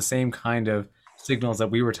has the same kind of signals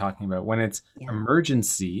that we were talking about. When it's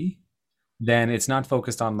emergency, then it's not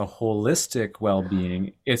focused on the holistic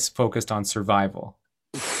well-being, it's focused on survival.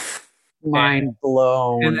 Mind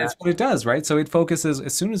blown. And that's what it does, right? So it focuses,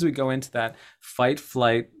 as soon as we go into that fight,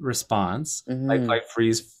 flight response, fight, flight,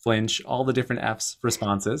 freeze, flinch, all the different F's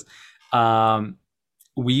responses,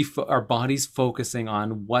 our body's focusing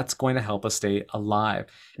on what's going to help us stay alive.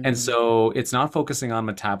 And so it's not focusing on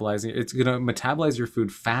metabolizing. It's going to metabolize your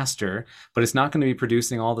food faster, but it's not going to be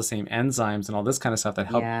producing all the same enzymes and all this kind of stuff that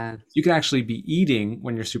help. You can actually be eating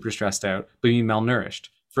when you're super stressed out, but be malnourished,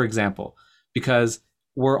 for example, because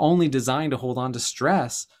we're only designed to hold on to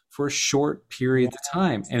stress for short periods of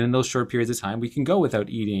time. And in those short periods of time, we can go without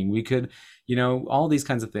eating. We could, all these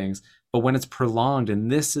kinds of things. But when it's prolonged,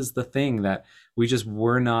 and this is the thing that we just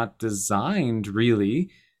were not designed really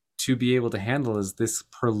to be able to handle, is this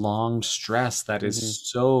prolonged stress that is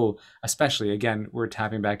so, especially, again, we're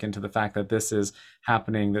tapping back into the fact that this is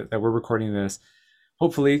happening, that we're recording this.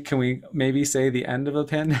 Hopefully, can we maybe say the end of a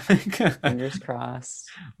pandemic? Fingers crossed.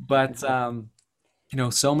 But,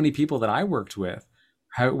 so many people that I worked with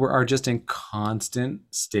are just in constant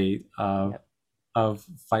state of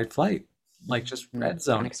fight, flight. Like just red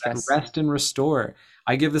zone, rest and restore.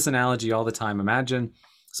 I give this analogy all the time. Imagine,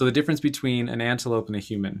 so the difference between an antelope and a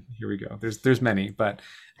human. Here we go. There's many, but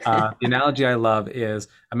the analogy I love is,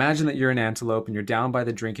 imagine that you're an antelope and you're down by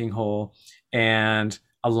the drinking hole and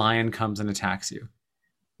a lion comes and attacks you.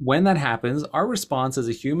 When that happens, our response as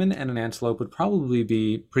a human and an antelope would probably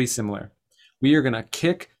be pretty similar. We are going to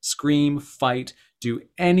kick, scream, fight, do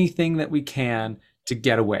anything that we can to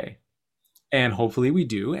get away. And hopefully we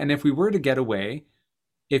do. And if we were to get away,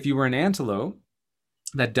 if you were an antelope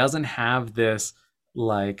that doesn't have this,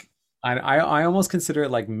 like, I almost consider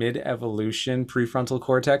it like mid-evolution prefrontal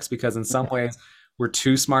cortex, because in some ways we're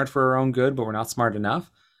too smart for our own good, but we're not smart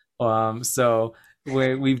enough. So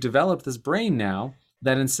we've developed this brain now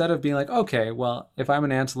that instead of being like, okay, well, if I'm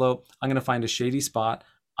an antelope, I'm going to find a shady spot,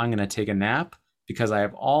 I'm going to take a nap, because I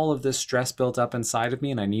have all of this stress built up inside of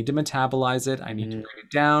me and I need to metabolize it. I need to bring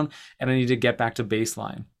it down, and I need to get back to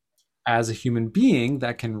baseline. As a human being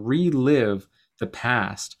that can relive the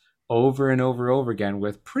past over and over again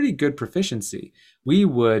with pretty good proficiency, we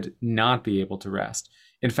would not be able to rest.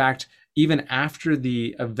 In fact, even after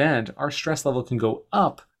the event, our stress level can go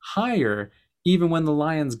up higher, even when the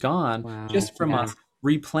lion's gone, just from us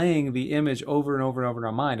replaying the image over and over in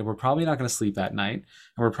our mind. And we're probably not going to sleep that night. And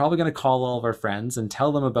we're probably going to call all of our friends and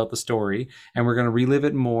tell them about the story. And we're going to relive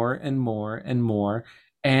it more and more and more.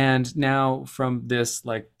 And now, from this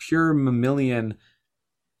like pure mammalian,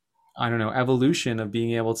 evolution of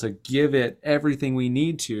being able to give it everything we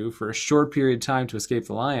need to for a short period of time to escape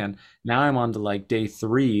the lion, now I'm on to like day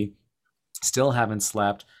 3, still haven't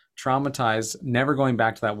slept, traumatized, never going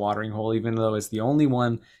back to that watering hole, even though it's the only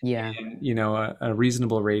one in, a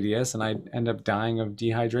reasonable radius, and I end up dying of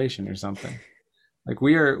dehydration or something. Like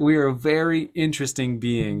we are very interesting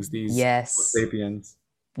beings, these sapiens.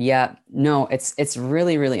 Yeah, no, it's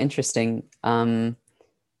really, really interesting. Man,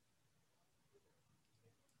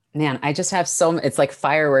 I just have it's like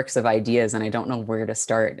fireworks of ideas and I don't know where to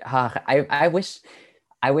start. I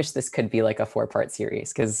wish this could be like a 4-part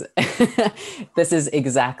series, because this is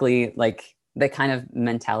exactly like the kind of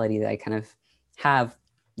mentality that I kind of have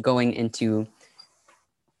going into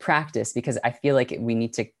practice, because I feel like we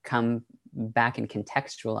need to come back and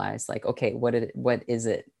contextualize, like, okay, what is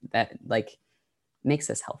it that like makes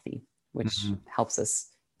us healthy, which helps us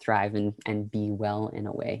thrive and be well in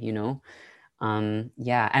a way, And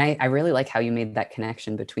I really like how you made that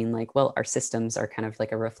connection between like, well, our systems are kind of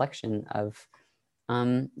like a reflection of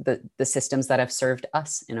the systems that have served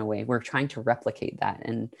us in a way. We're trying to replicate that,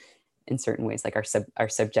 and in certain ways, like our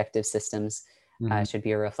subjective systems should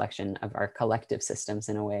be a reflection of our collective systems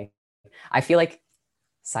in a way. I feel like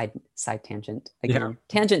side tangent again,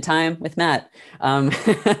 tangent time with Matt.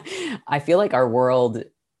 I feel like our world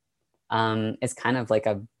is kind of like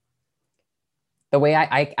the way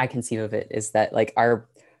I conceive of it is that like our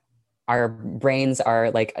brains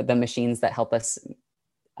are like the machines that help us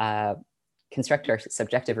construct our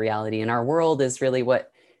subjective reality, and our world is really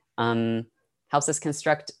what helps us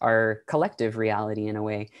construct our collective reality in a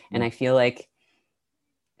way. And I feel like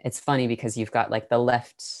it's funny because you've got like the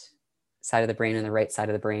left side of the brain and the right side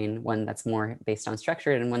of the brain, one that's more based on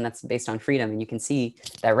structure and one that's based on freedom. And you can see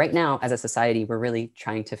that right now as a society, we're really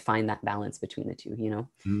trying to find that balance between the two, you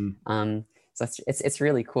know? So it's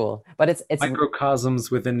really cool, but it's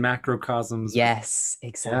microcosms within macrocosms. Yes,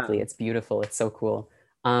 exactly. Yeah. It's beautiful. It's so cool.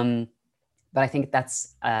 But I think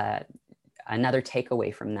that's another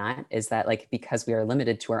takeaway from that is that like, because we are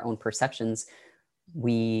limited to our own perceptions,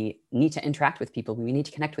 we need to interact with people. We need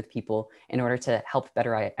to connect with people in order to help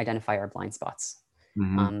better identify our blind spots.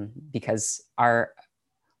 Because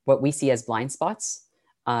what we see as blind spots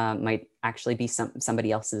might actually be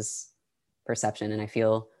somebody else's perception. And I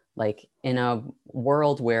feel like in a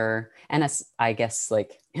world where, and I guess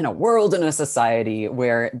like in a world, in a society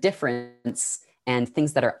where difference and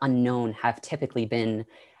things that are unknown have typically been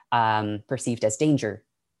perceived as danger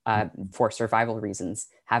for survival reasons,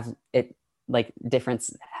 have it like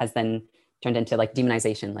difference has then turned into like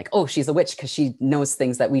demonization, like, oh, she's a witch because she knows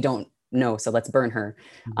things that we don't know, so let's burn her,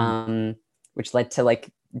 which led to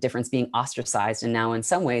like difference being ostracized. And now in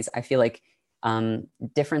some ways I feel like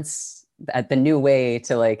difference, the new way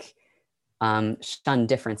to like shun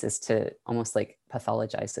difference is to almost like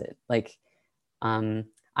pathologize it. Like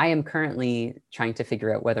I am currently trying to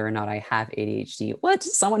figure out whether or not I have ADHD. What?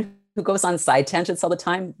 Someone who goes on side tangents all the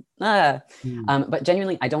time? But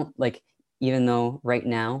genuinely, I don't like, even though right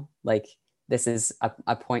now, like this is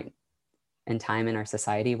a point in time in our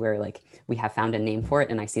society where like we have found a name for it,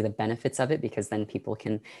 and I see the benefits of it, because then people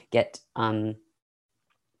can get, I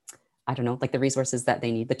don't know, like the resources that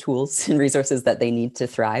they need, the tools and resources that they need to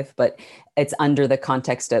thrive. But it's under the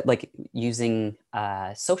context of like using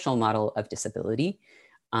a social model of disability,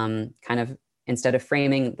 kind of instead of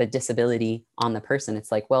framing the disability on the person,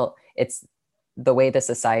 it's like, well, it's the way the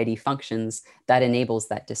society functions that enables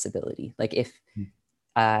that disability. Like if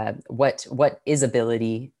what is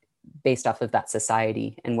ability based off of that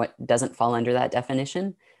society, and what doesn't fall under that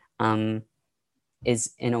definition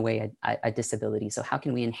is in a way a disability. So how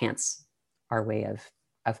can we enhance our way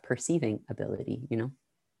of perceiving ability, you know?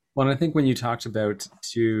 Well, and I think when you talked about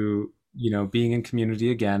being in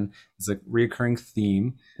community, again, is a recurring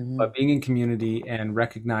theme, but being in community and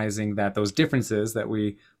recognizing that those differences that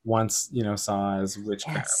we once, saw as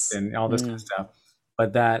witchcraft and all this kind of stuff,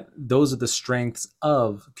 but that those are the strengths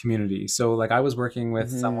of community. So like I was working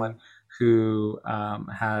with someone who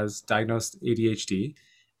has diagnosed ADHD,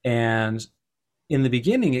 and in the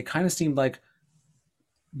beginning, it kind of seemed like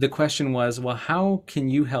the question was, well, how can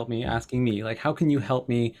you help me? Asking me, like, how can you help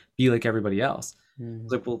me be like everybody else?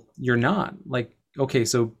 Like, well, you're not. Like, okay,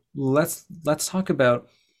 so let's talk about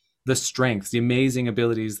the strengths, the amazing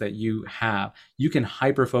abilities that you have. You can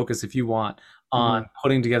hyper focus if you want on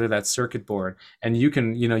putting together that circuit board, and you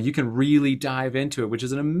can really dive into it, which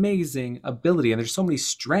is an amazing ability. And there's so many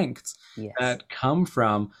strengths that come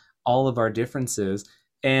from all of our differences,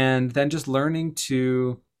 and then just learning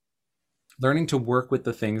to work with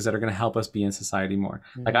the things that are going to help us be in society more.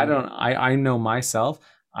 Like I know myself,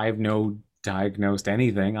 I've no diagnosed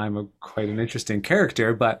anything. I'm quite an interesting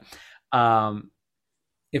character, but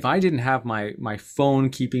if I didn't have my phone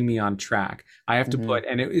keeping me on track, I have to put,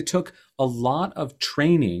 and it took a lot of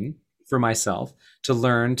training for myself to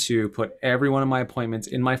learn to put every one of my appointments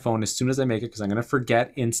in my phone as soon as I make it, because I'm going to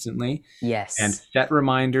forget instantly. Yes. And set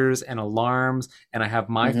reminders and alarms. And I have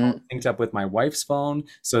my phone synced up with my wife's phone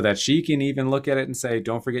so that she can even look at it and say,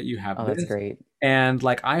 don't forget you have this. That's great. And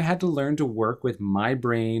like, I had to learn to work with my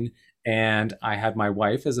brain, and I had my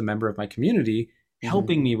wife as a member of my community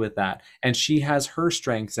helping me with that. And she has her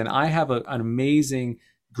strengths, and I have an amazing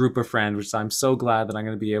group of friends, which I'm so glad that I'm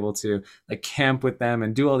going to be able to like camp with them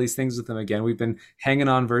and do all these things with them again. We've been hanging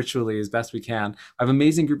on virtually as best we can. I have an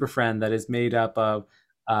amazing group of friends that is made up of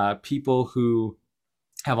people who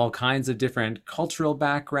have all kinds of different cultural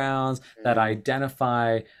backgrounds, that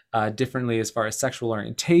identify differently as far as sexual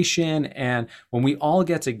orientation. And when we all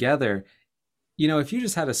get together, if you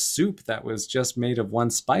just had a soup that was just made of one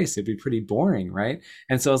spice, it'd be pretty boring, right?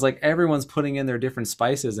 And so it's like everyone's putting in their different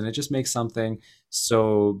spices, and it just makes something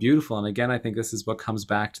so beautiful. And again, I think this is what comes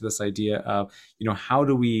back to this idea of, how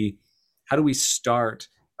do we start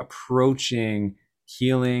approaching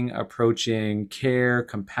healing, approaching care,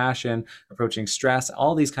 compassion, approaching stress,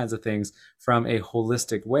 all these kinds of things from a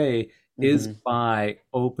holistic way, is by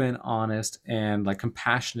open, honest, and like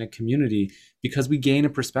compassionate community, because we gain a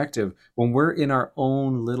perspective when we're in our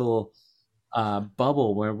own little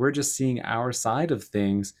bubble where we're just seeing our side of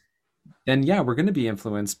things. Then yeah, we're going to be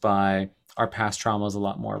influenced by our past traumas a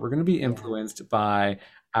lot more. We're going to be influenced by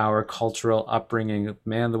our cultural upbringing.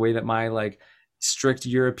 Man, the way that my like strict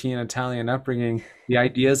European Italian upbringing, the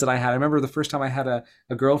ideas that I had. I remember the first time I had a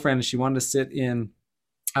girlfriend, she wanted to sit in,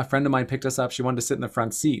 a friend of mine picked us up, she wanted to sit in the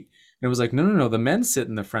front seat. And it was like, no, the men sit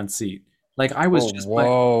in the front seat. Like I was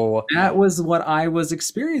that was what I was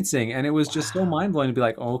experiencing. And it was just so mind blowing to be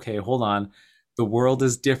like, oh, okay, hold on. The world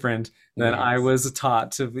is different than I was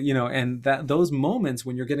taught to, and that those moments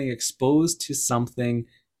when you're getting exposed to something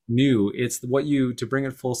new, it's to bring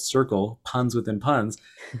it full circle, puns within puns,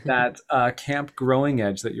 that camp growing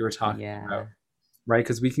edge that you were talking about, right?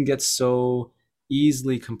 Because we can get so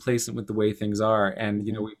easily complacent with the way things are. And,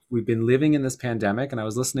 we've been living in this pandemic, and I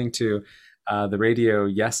was listening to the radio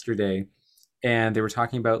yesterday, and they were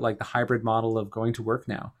talking about like the hybrid model of going to work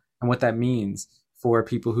now and what that means for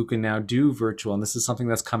people who can now do virtual. And this is something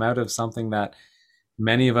that's come out of something that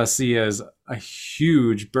many of us see as a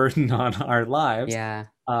huge burden on our lives.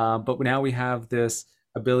 But now we have this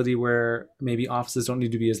ability where maybe offices don't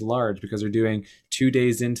need to be as large because they're doing 2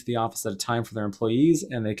 days into the office at a time for their employees,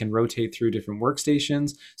 and they can rotate through different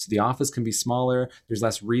workstations. So the office can be smaller. There's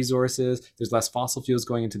less resources. There's less fossil fuels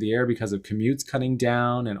going into the air because of commutes cutting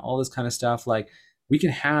down and all this kind of stuff. Like we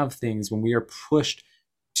can have things when we are pushed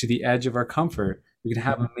to the edge of our comfort. We can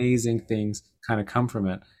have amazing things kind of come from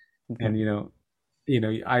it. And,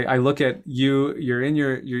 I look at you're in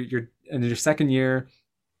your second year,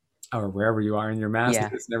 or wherever you are in your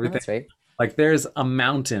master's and everything. That's right. Like there's a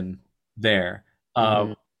mountain there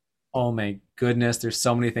of, oh my goodness, there's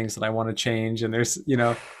so many things that I want to change. And there's,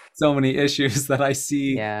 so many issues that I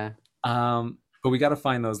see. But we got to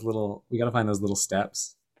find those little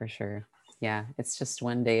steps. For sure. Yeah. It's just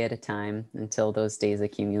one day at a time until those days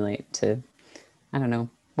accumulate to, I don't know,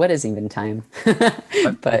 what is even time?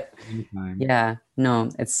 But yeah, no,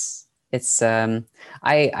 it's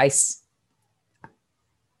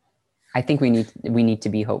I think we need to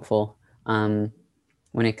be hopeful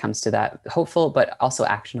when it comes to that. Hopeful, but also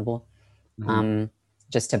actionable.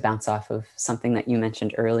 Just to bounce off of something that you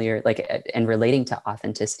mentioned earlier, like, and relating to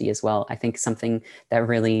authenticity as well. I think something that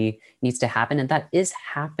really needs to happen, and that is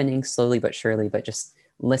happening slowly but surely, but just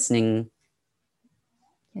listening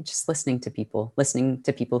to people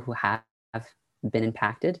who have been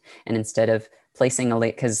impacted, and instead of placing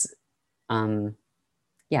because I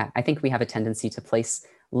think we have a tendency to place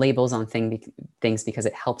labels on things because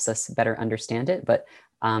it helps us better understand it. But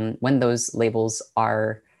when those labels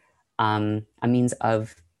are a means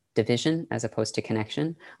of division as opposed to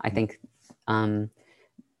connection, I think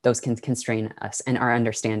those can constrain us and our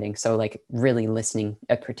understanding. So like really listening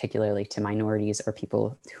particularly to minorities or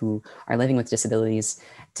people who are living with disabilities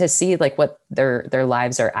to see like what their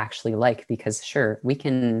lives are actually like, because sure, we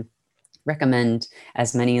can recommend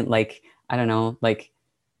as many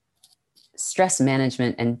stress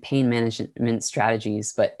management and pain management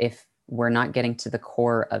strategies, but if we're not getting to the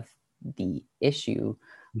core of the issue,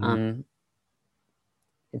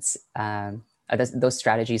 it's those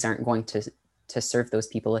strategies aren't going to serve those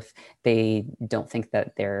people if they don't think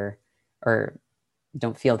that or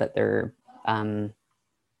don't feel that their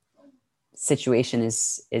situation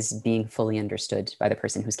is being fully understood by the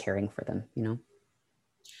person who's caring for them,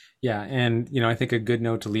 Yeah. And, I think a good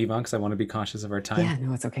note to leave on, because I want to be conscious of our time. Yeah,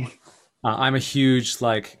 no, it's okay. I'm a huge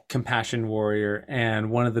compassion warrior.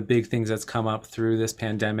 And one of the big things that's come up through this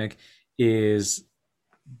pandemic is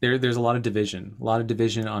there's a lot of division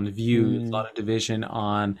on views, a lot of division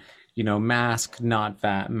on, mask, not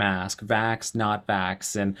mask, vax, not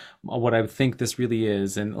vax, and what I think this really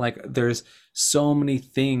is. And there's so many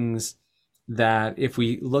things that if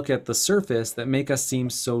we look at the surface that make us seem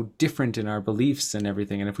so different in our beliefs and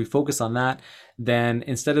everything. And if we focus on that, then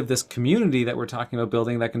instead of this community that we're talking about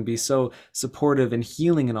building that can be so supportive and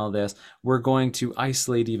healing and all this, we're going to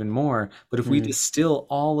isolate even more. But if we distill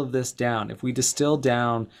all of this down, if we distill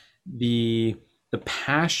down the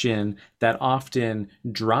passion that often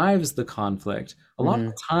drives the conflict, a lot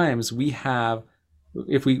of times we have,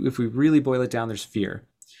 if we really boil it down, there's fear.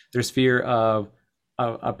 There's fear of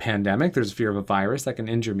a pandemic. There's fear of a virus that can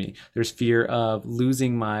injure me. There's fear of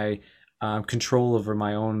losing my control over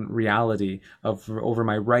my own reality, over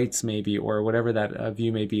my rights maybe, or whatever that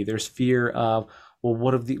view may be. There's fear of, well,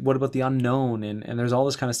 what about the unknown? And there's all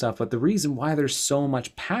this kind of stuff. But the reason why there's so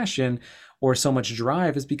much passion or so much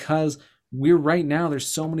drive is because there's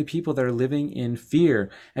so many people that are living in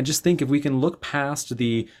fear. And just think, if we can look past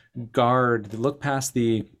the guard, look past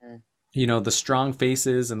the strong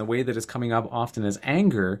faces and the way that it's coming up often as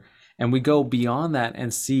anger, and we go beyond that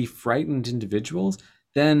and see frightened individuals,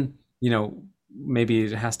 then, maybe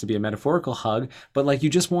it has to be a metaphorical hug, but like, you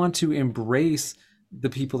just want to embrace the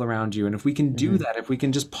people around you. And if we can do that, if we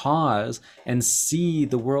can just pause and see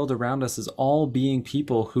the world around us as all being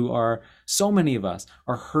people who are, so many of us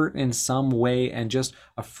are hurt in some way and just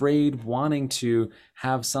afraid, wanting to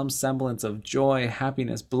have some semblance of joy,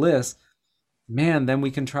 happiness, bliss, man, then we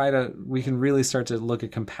can really start to look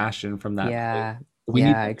at compassion from that place. We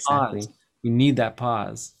need that exactly. pause. We need that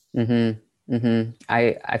pause. I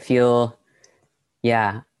feel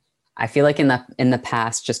like in the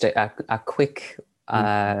past, just a quick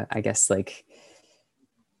I guess like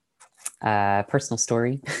personal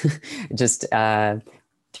story, just to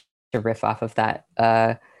riff off of that.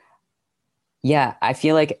 I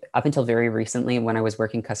feel like up until very recently, when I was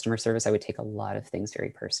working customer service, I would take a lot of things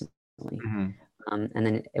very personally. And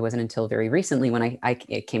then it wasn't until very recently when I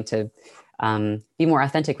came to be more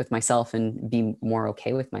authentic with myself and be more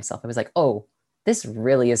okay with myself. I was like, oh, this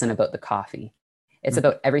really isn't about the coffee. It's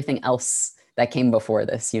about everything else that came before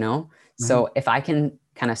this, So if I can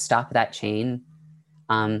kind of stop that chain,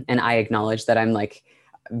 and I acknowledge that I'm like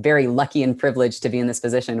very lucky and privileged to be in this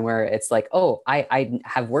position where it's like, oh, I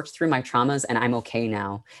have worked through my traumas and I'm okay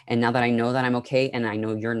now. And now that I know that I'm okay and I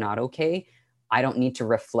know you're not okay, I don't need to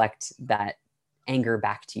reflect that anger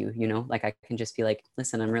back to you, like I can just be like,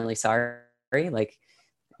 listen, I'm really sorry. Like,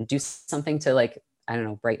 do something to, like, I don't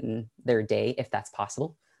know, brighten their day if that's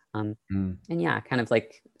possible. And kind of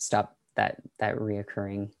like stop that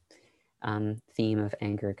reoccurring theme of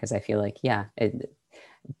anger. Cause I feel like,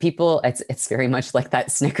 it's very much like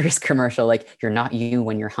that Snickers commercial, like, you're not you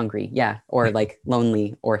when you're hungry. Or like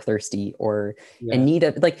lonely or thirsty or in need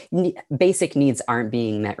of, like, basic needs aren't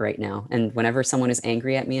being met right now. And whenever someone is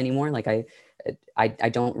angry at me anymore, like I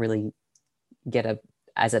don't really get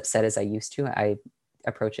as upset as I used to. I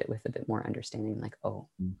approach it with a bit more understanding, like, oh,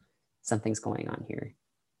 something's going on here.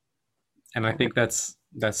 And I think that's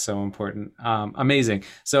so important. Amazing.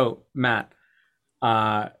 So Matt,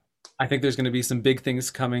 I think there's going to be some big things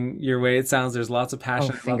coming your way. It sounds there's lots of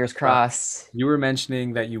passion. Fingers crossed. You were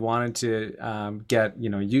mentioning that you wanted to get,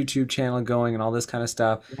 YouTube channel going and all this kind of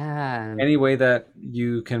stuff. Yeah. Any way that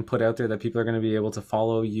you can put out there that people are going to be able to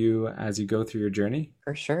follow you as you go through your journey?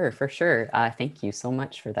 For sure. Thank you so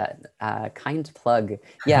much for that kind plug.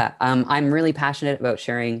 Yeah. I'm really passionate about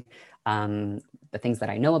sharing the things that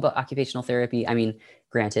I know about occupational therapy. I mean,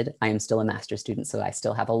 granted, I am still a master's student, so I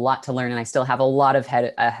still have a lot to learn and I still have a lot of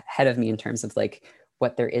ahead of me in terms of like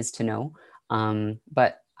what there is to know.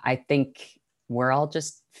 But I think we're all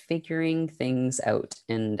just figuring things out.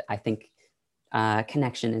 And I think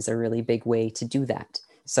connection is a really big way to do that.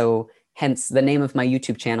 So hence the name of my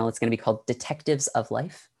YouTube channel, it's going to be called Detectives of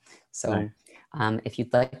Life. So if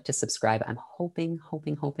you'd like to subscribe, I'm hoping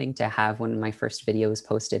to have one of my first videos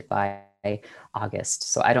posted by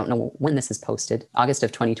August. So I don't know when this is posted, August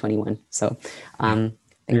of 2021. So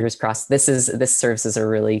fingers crossed. This serves as a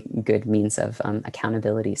really good means of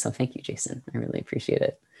accountability. So thank you, Jason. I really appreciate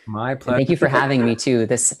it. My pleasure. And thank you for having me too.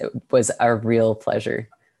 This was a real pleasure.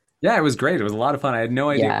 Yeah, it was great. It was a lot of fun. I had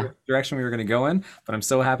no idea what direction we were going to go in, but I'm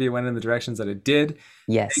so happy it went in the directions that it did.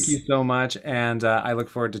 Yes. Thank you so much. And I look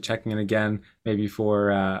forward to checking in again, maybe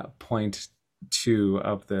for point 2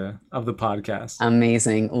 of the podcast.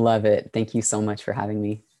 Amazing. Love it. Thank you so much for having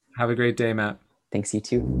me. Have a great day, Matt. Thanks, you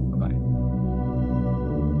too. Bye-bye.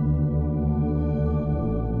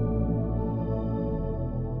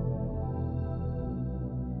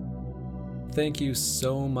 Thank you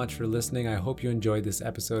so much for listening. I hope you enjoyed this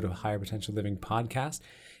episode of Higher Potential Living podcast.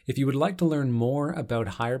 If you would like to learn more about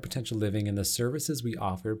Higher Potential Living and the services we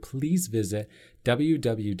offer, please visit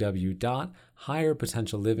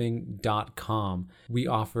www.higherpotentialliving.com. We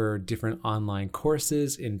offer different online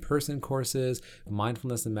courses, in-person courses,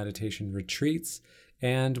 mindfulness and meditation retreats,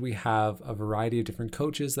 and we have a variety of different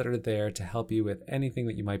coaches that are there to help you with anything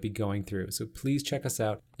that you might be going through. So please check us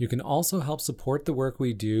out. You can also help support the work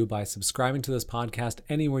we do by subscribing to this podcast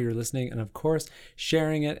anywhere you're listening, and of course,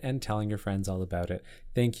 sharing it and telling your friends all about it.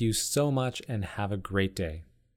 Thank you so much and have a great day.